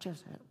just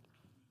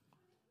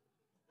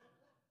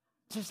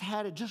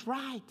had it just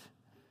right.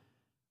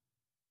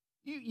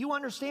 You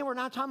understand, we're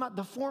not talking about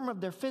the form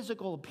of their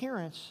physical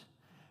appearance,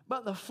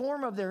 but the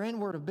form of their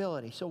inward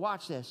ability. So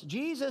watch this.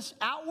 Jesus'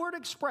 outward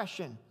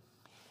expression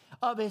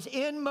of his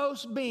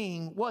inmost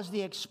being was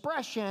the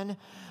expression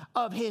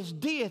of his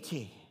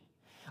deity,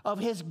 of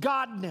his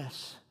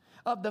godness,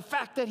 of the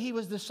fact that he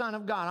was the Son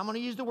of God. I'm going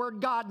to use the word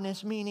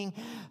godness, meaning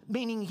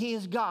he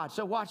is God.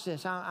 So watch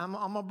this. I'm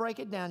going to break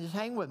it down. Just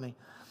hang with me.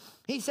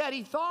 He said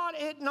he thought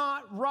it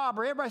not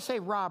robbery. Everybody say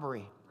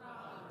robbery.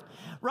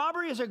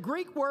 Robbery is a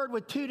Greek word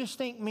with two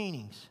distinct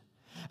meanings.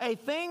 A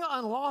thing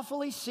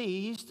unlawfully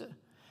seized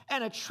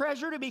and a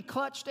treasure to be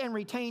clutched and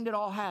retained at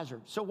all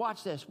hazards. So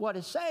watch this. What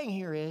it's saying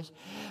here is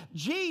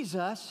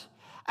Jesus,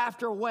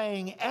 after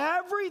weighing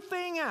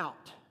everything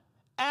out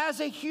as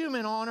a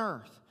human on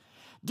earth,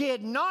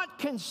 did not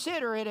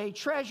consider it a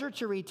treasure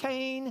to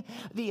retain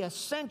the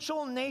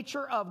essential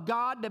nature of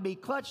God, to be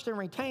clutched and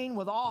retained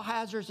with all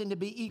hazards and to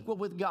be equal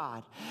with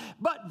God.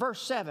 But verse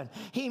 7,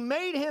 he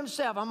made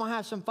himself, I'm going to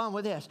have some fun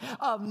with this,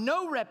 of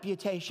no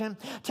reputation,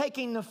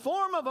 taking the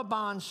form of a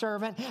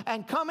bondservant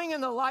and coming in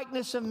the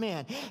likeness of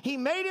men. He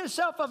made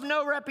himself of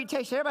no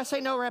reputation. Everybody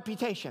say no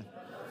reputation.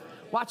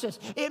 Watch this.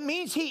 It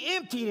means he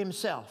emptied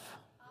himself.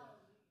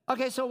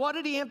 Okay, so what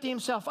did he empty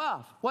himself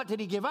of? What did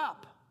he give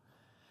up?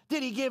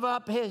 Did he give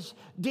up his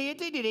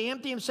deity? Did he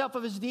empty himself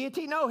of his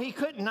deity? No, he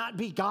could not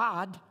be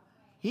God.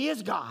 He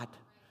is God.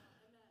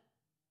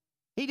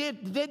 He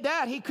did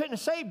that. He couldn't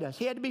have saved us.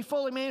 He had to be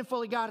fully man and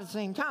fully God at the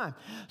same time.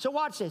 So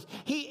watch this.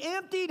 He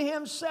emptied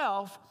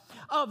himself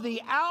of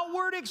the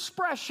outward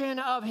expression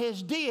of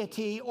his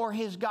deity or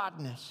his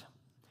godness.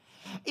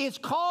 It's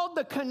called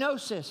the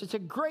kenosis. It's a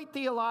great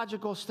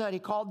theological study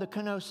called the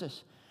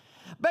kenosis.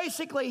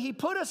 Basically, he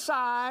put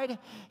aside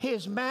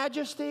his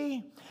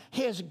majesty,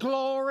 his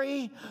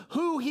glory,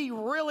 who he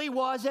really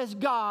was as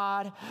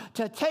God,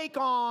 to take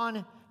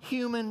on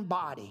human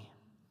body.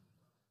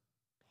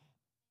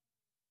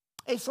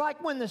 It's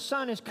like when the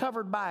sun is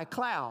covered by a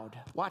cloud.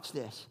 Watch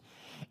this.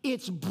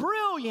 Its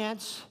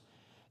brilliance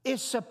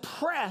is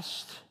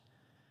suppressed,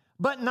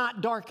 but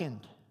not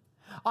darkened.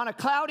 On a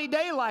cloudy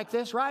day like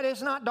this, right,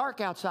 it's not dark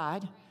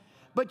outside.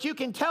 But you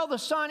can tell the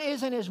sun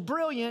isn't as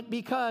brilliant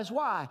because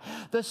why?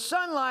 The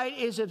sunlight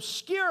is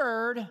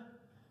obscured,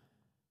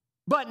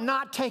 but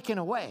not taken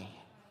away.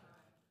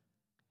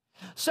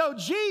 So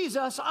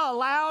Jesus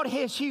allowed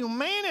his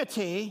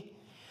humanity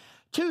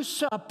to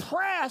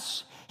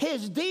suppress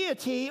his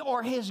deity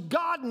or his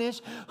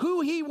godness,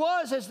 who he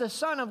was as the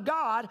Son of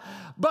God,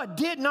 but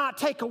did not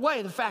take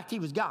away the fact he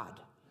was God.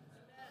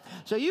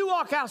 So you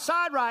walk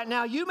outside right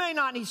now, you may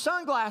not need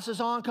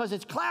sunglasses on because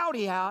it's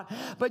cloudy out,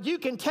 but you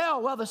can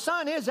tell, well, the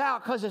sun is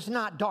out because it's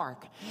not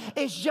dark.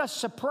 It's just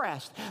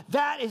suppressed.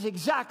 That is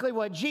exactly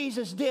what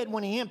Jesus did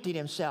when he emptied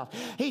himself.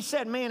 He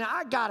said, man,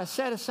 I got to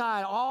set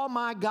aside all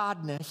my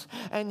godness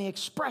and the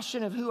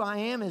expression of who I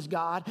am as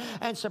God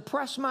and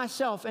suppress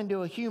myself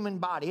into a human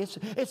body.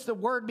 It's the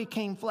Word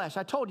became flesh.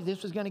 I told you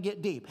this was going to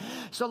get deep.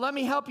 So let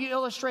me help you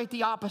illustrate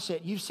the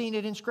opposite. You've seen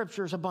it in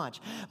Scriptures a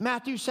bunch.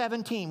 Matthew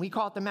 17, we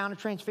call it the Mount of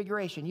Transfiguration.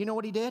 You know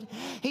what he did?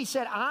 He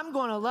said, I'm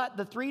going to let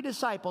the three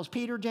disciples,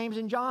 Peter, James,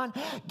 and John,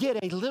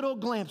 get a little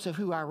glimpse of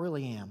who I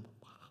really am.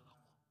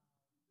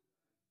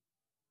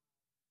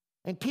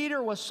 And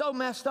Peter was so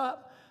messed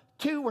up.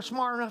 Two were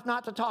smart enough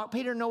not to talk.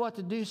 Peter didn't know what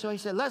to do, so he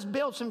said, let's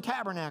build some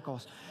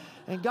tabernacles.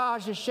 And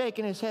God's just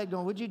shaking his head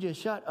going, would you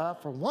just shut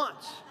up for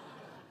once?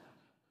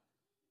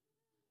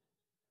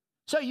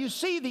 So you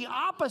see the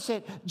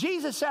opposite.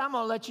 Jesus said, I'm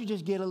going to let you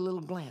just get a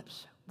little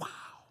glimpse. Wow.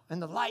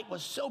 And the light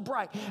was so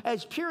bright,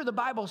 as pure, the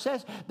Bible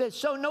says, that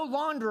so no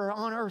launderer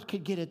on earth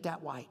could get it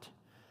that white.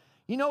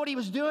 You know what he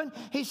was doing?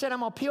 He said, I'm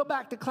going to peel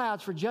back the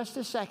clouds for just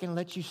a second and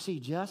let you see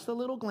just a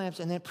little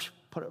glimpse and then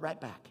put it right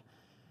back.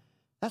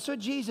 That's what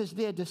Jesus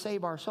did to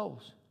save our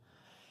souls.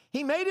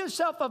 He made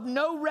himself of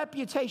no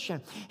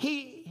reputation.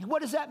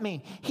 What does that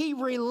mean? He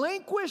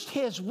relinquished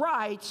his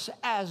rights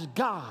as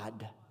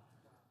God.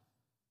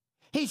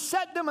 He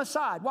set them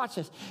aside. Watch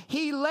this.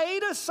 He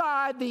laid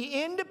aside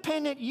the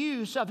independent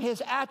use of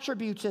his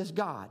attributes as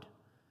God.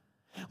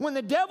 When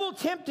the devil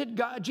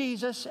tempted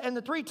Jesus and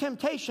the three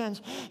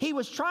temptations, he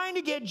was trying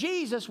to get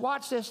Jesus,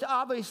 watch this,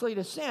 obviously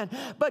to sin,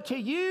 but to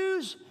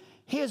use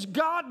his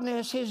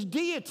godness, his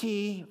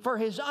deity, for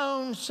his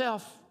own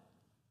selfishness.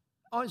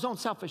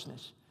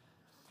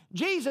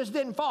 Jesus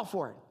didn't fall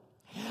for it.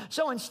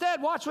 So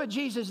instead, watch what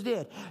Jesus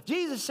did.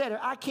 Jesus said,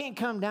 I can't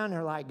come down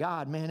there like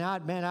God, man.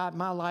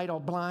 My light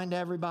will blind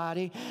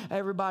everybody.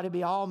 Everybody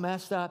be all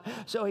messed up.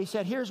 So he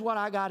said, here's what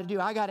I got to do.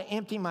 I got to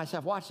empty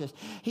myself. Watch this.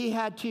 He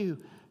had to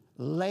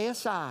lay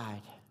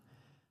aside.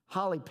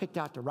 Holly picked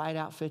out the right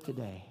outfit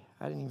today.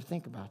 I didn't even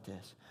think about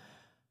this.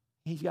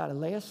 He's got to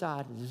lay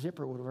aside. The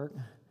zipper would work.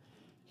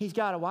 He's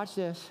got to, watch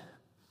this.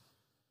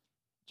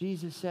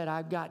 Jesus said,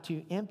 I've got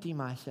to empty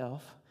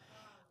myself.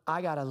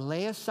 I got to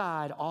lay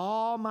aside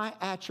all my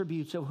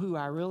attributes of who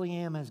I really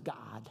am as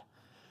God,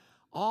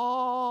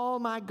 all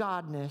my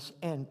godness,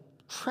 and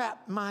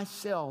trap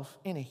myself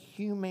in a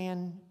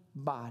human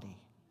body,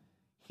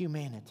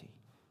 humanity.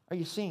 Are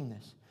you seeing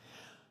this?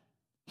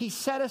 He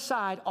set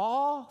aside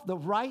all the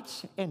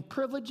rights and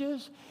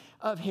privileges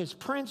of his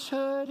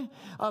princehood,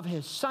 of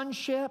his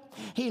sonship.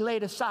 He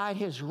laid aside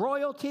his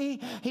royalty.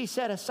 He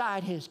set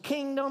aside his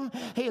kingdom.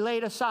 He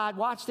laid aside,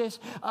 watch this,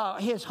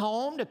 his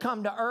home to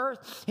come to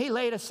earth. He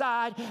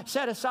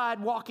set aside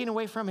walking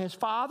away from his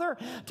father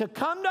to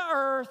come to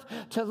earth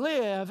to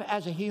live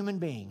as a human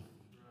being.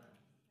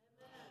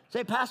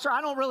 Say, Pastor,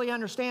 I don't really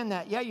understand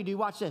that. Yeah, you do.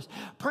 Watch this.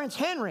 Prince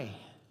Henry,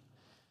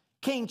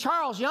 King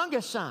Charles'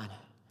 youngest son,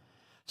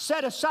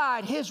 set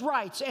aside his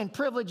rights and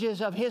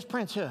privileges of his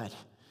princehood.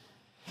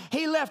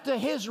 He left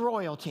his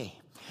royalty.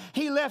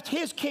 He left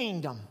his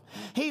kingdom.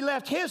 He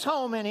left his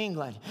home in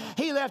England.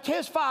 He left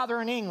his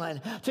father in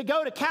England to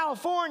go to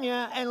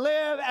California and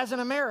live as an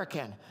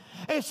American.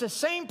 It's the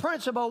same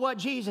principle what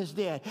Jesus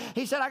did.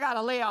 He said, I got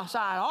to lay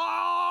aside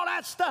all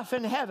that stuff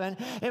in heaven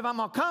if I'm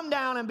going to come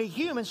down and be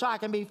human so I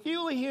can be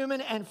fully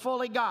human and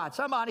fully God.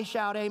 Somebody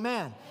shout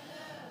amen.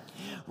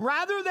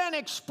 Rather than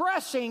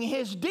expressing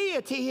his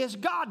deity, his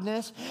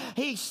godness,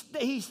 he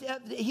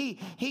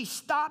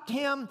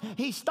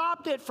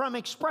stopped it from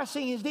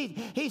expressing his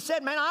deity. He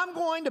said, man, I'm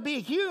going to be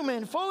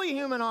human, fully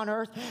human on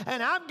earth,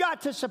 and I've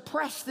got to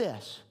suppress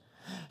this.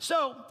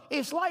 So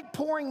it's like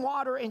pouring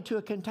water into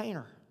a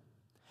container.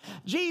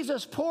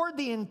 Jesus poured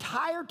the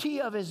entirety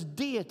of his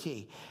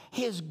deity,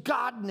 his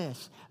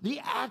godness,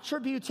 the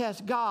attributes as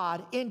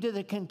God into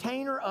the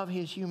container of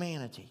his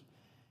humanity.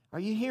 Are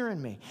you hearing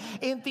me?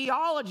 In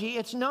theology,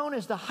 it's known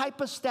as the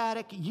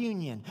hypostatic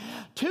union.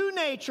 Two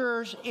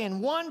natures in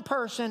one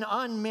person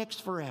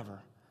unmixed forever.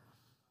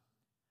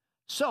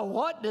 So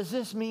what does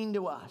this mean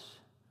to us?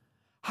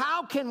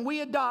 How can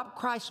we adopt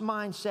Christ's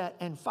mindset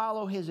and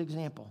follow his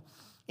example?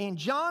 In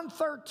John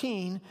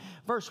 13,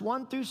 verse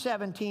 1 through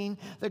 17,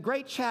 the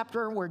great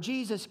chapter where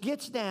Jesus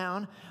gets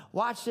down,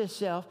 watch this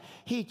self,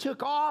 he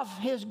took off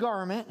his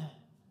garment,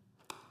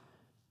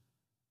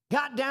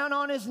 got down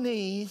on his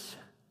knees,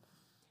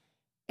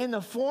 in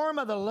the form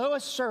of the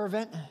lowest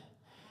servant,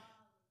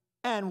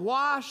 and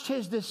washed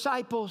his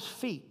disciples'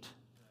 feet.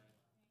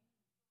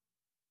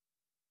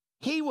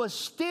 He was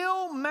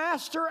still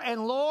master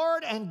and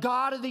Lord and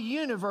God of the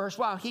universe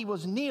while he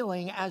was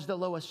kneeling as the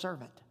lowest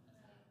servant.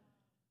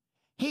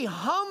 He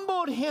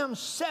humbled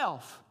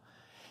himself.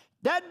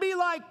 That'd be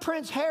like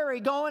Prince Harry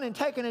going and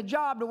taking a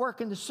job to work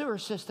in the sewer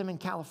system in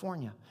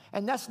California.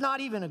 And that's not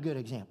even a good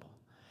example.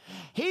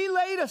 He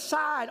laid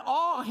aside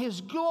all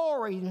his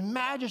glory and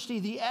majesty,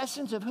 the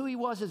essence of who he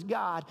was as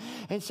God,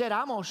 and said,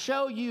 I'm going to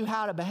show you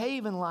how to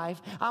behave in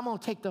life. I'm going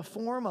to take the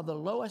form of the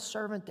lowest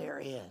servant there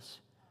is.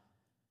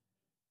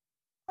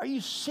 Are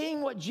you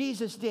seeing what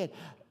Jesus did?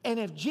 And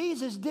if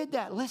Jesus did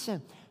that,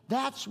 listen,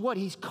 that's what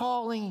he's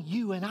calling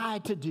you and I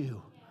to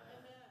do.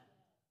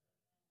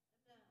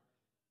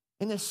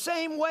 In the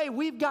same way,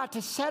 we've got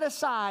to set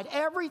aside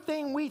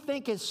everything we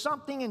think is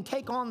something and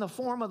take on the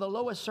form of the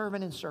lowest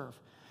servant and serve.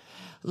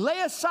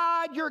 Lay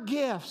aside your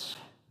gifts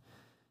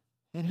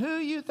and who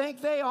you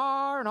think they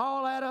are and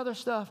all that other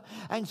stuff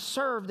and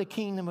serve the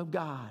kingdom of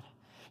God.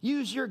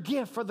 Use your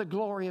gift for the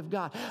glory of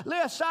God. Lay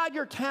aside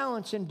your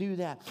talents and do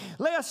that.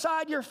 Lay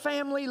aside your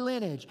family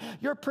lineage,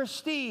 your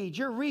prestige,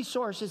 your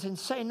resources, and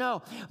say,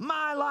 no,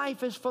 my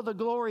life is for the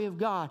glory of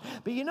God.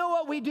 But you know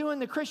what we do in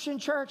the Christian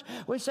church?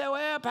 We say,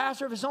 well,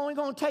 Pastor, if it's only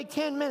going to take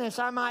 10 minutes,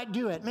 I might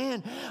do it.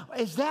 Man,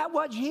 is that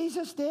what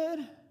Jesus did?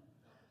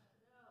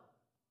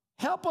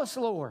 Help us,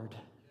 Lord.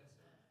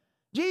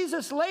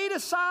 Jesus laid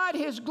aside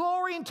his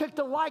glory and took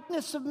the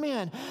likeness of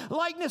men.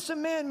 Likeness of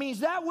men means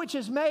that which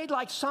is made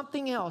like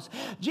something else.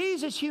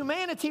 Jesus'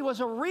 humanity was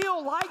a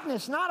real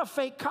likeness, not a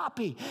fake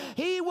copy.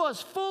 He was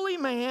fully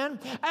man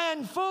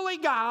and fully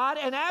God,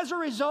 and as a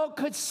result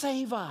could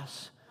save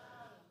us.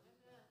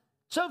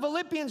 So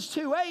Philippians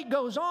 2:8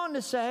 goes on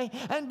to say,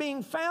 and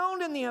being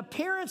found in the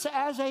appearance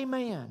as a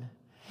man,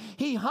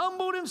 he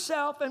humbled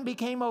himself and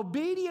became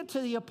obedient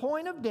to the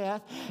point of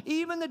death,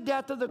 even the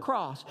death of the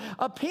cross.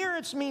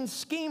 Appearance means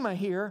schema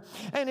here,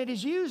 and it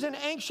is used in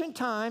ancient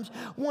times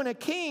when a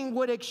king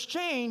would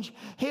exchange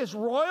his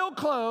royal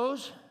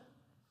clothes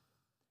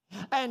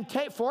and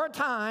for a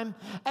time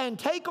and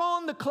take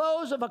on the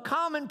clothes of a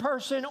common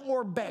person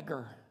or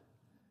beggar.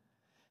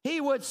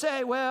 He would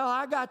say, well,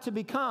 I got to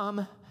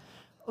become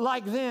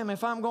like them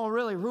if I'm going to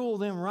really rule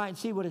them right and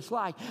see what it's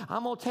like.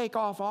 I'm going to take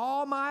off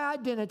all my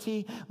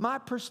identity, my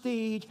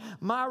prestige,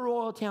 my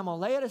royalty. I'm going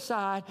to lay it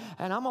aside,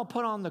 and I'm going to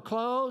put on the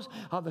clothes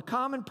of the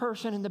common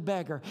person and the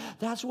beggar.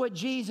 That's what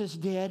Jesus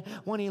did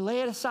when he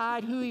laid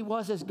aside who he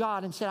was as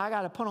God and said, I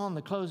got to put on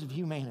the clothes of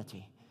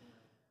humanity.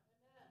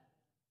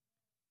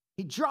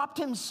 He dropped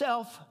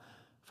himself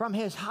from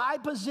his high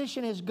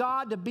position as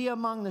God to be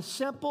among the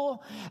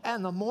simple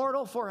and the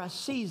mortal for a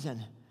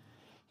season.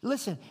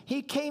 Listen,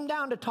 he came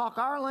down to talk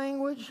our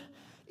language,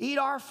 eat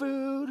our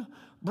food,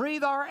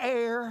 breathe our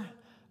air,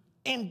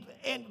 and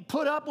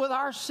put up with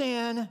our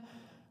sin,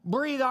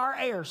 breathe our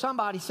air.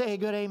 Somebody say a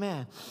good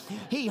amen.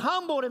 He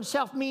humbled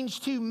himself means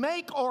to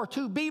make or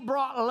to be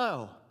brought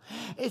low.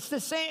 It's the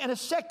same in a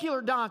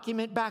secular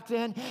document back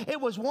then.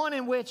 It was one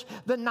in which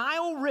the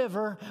Nile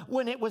River,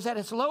 when it was at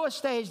its lowest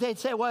stage, they'd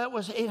say, well,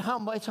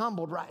 it's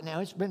humbled right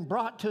now. It's been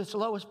brought to its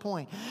lowest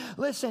point.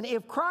 Listen,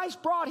 if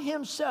Christ brought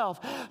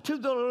himself to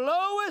the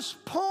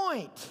lowest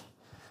point,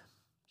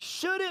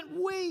 shouldn't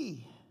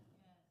we?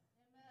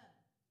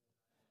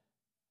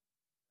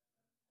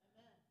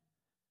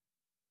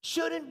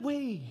 Shouldn't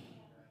we?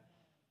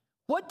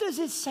 What does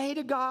it say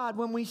to God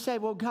when we say,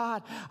 well,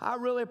 God, I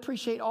really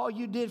appreciate all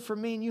you did for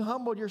me, and you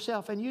humbled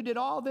yourself, and you did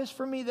all this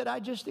for me that I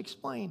just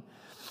explained.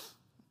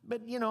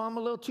 But, I'm a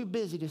little too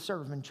busy to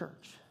serve in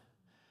church.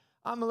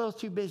 I'm a little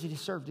too busy to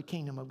serve the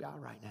kingdom of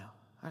God right now.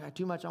 I got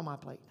too much on my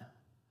plate now.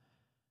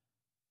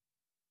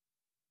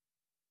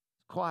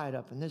 It's quiet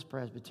up in this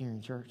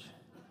Presbyterian church.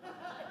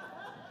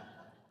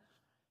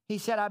 He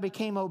said, I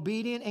became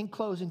obedient and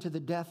closing to the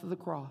death of the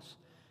cross.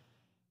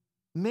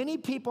 Many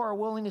people are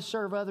willing to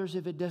serve others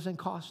if it doesn't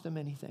cost them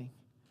anything.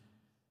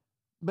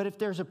 But if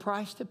there's a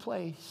price to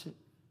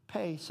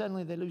pay,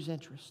 suddenly they lose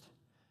interest.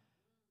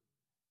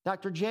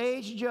 Dr.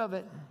 J.H.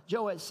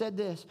 Jowett said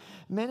this,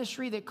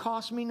 ministry that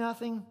costs me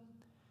nothing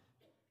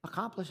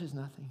accomplishes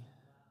nothing.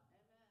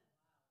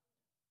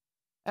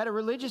 At a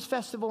religious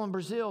festival in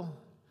Brazil,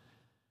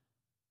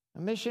 a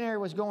missionary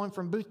was going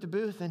from booth to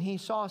booth, and he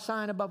saw a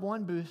sign above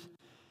one booth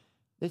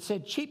that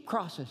said, cheap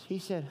crosses. He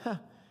said,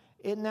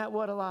 isn't that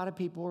what a lot of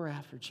people were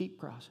after, cheap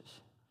crosses?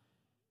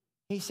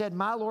 He said,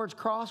 my Lord's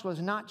cross was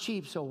not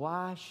cheap, so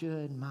why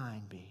should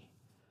mine be?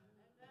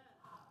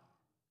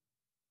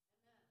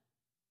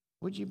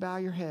 Would you bow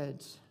your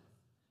heads?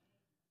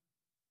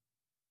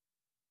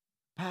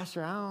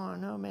 Pastor, I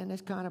don't know, man,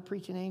 this kind of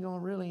preaching ain't going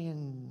to really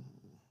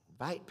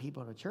invite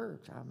people to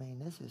church. I mean,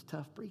 this is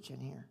tough preaching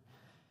here.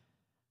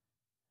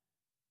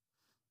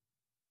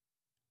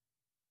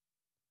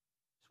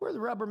 It's where the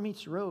rubber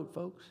meets the road,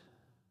 folks.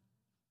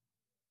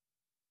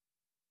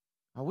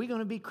 Are we going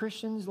to be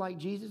Christians like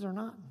Jesus or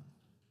not?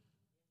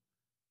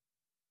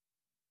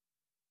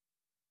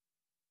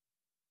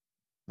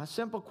 My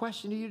simple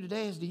question to you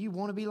today is, do you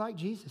want to be like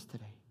Jesus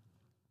today?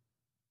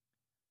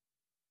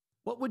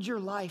 What would your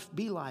life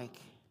be like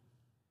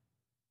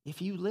if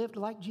you lived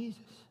like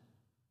Jesus?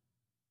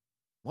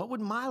 What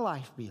would my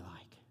life be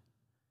like?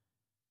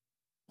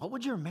 What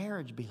would your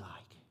marriage be like?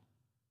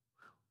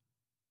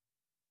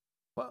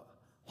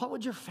 What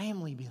would your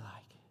family be like?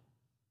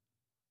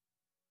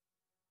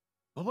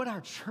 What would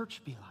our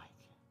church be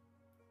like?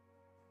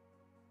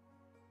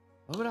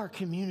 What would our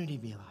community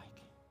be like?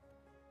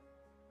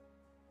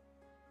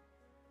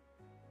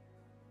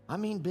 I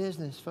mean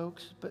business,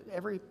 folks, but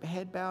every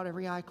head bowed,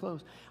 every eye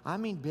closed. I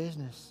mean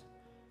business.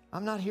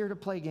 I'm not here to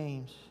play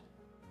games.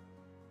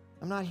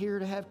 I'm not here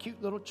to have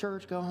cute little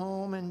church, go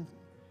home and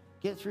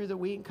get through the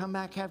week and come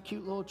back, have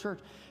cute little church.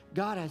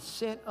 God has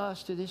sent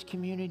us to this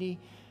community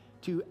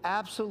to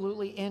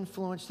absolutely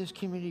influence this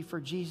community for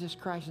Jesus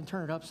Christ and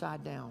turn it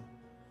upside down.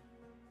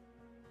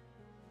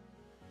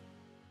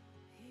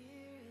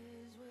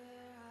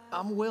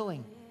 I'm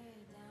willing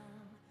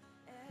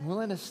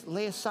to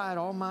lay aside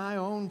all my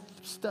own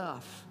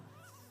stuff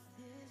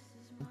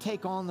and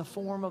take on the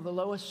form of the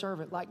lowest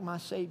servant like my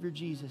Savior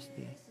Jesus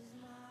did.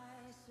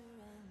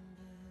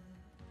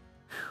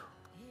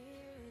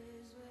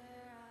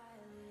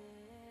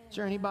 Is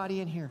there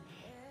anybody in here?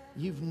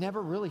 You've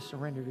never really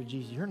surrendered to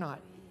Jesus. You're not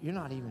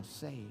even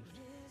saved.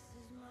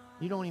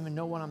 You don't even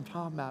know what I'm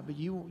talking about, but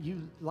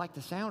you like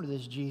the sound of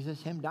this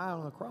Jesus, him dying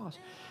on the cross.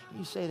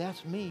 You say,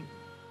 that's me.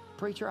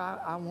 Preacher,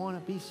 I want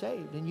to be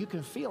saved. And you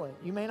can feel it.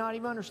 You may not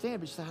even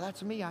understand, but you say,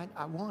 that's me.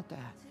 I want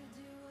that.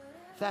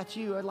 If that's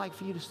you, I'd like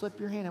for you to slip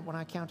your hand up when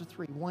I count to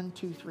 3. 1,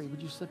 2, 3.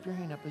 Would you slip your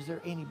hand up? Is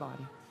there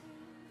anybody?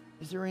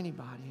 Is there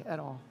anybody at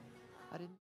all? I didn't.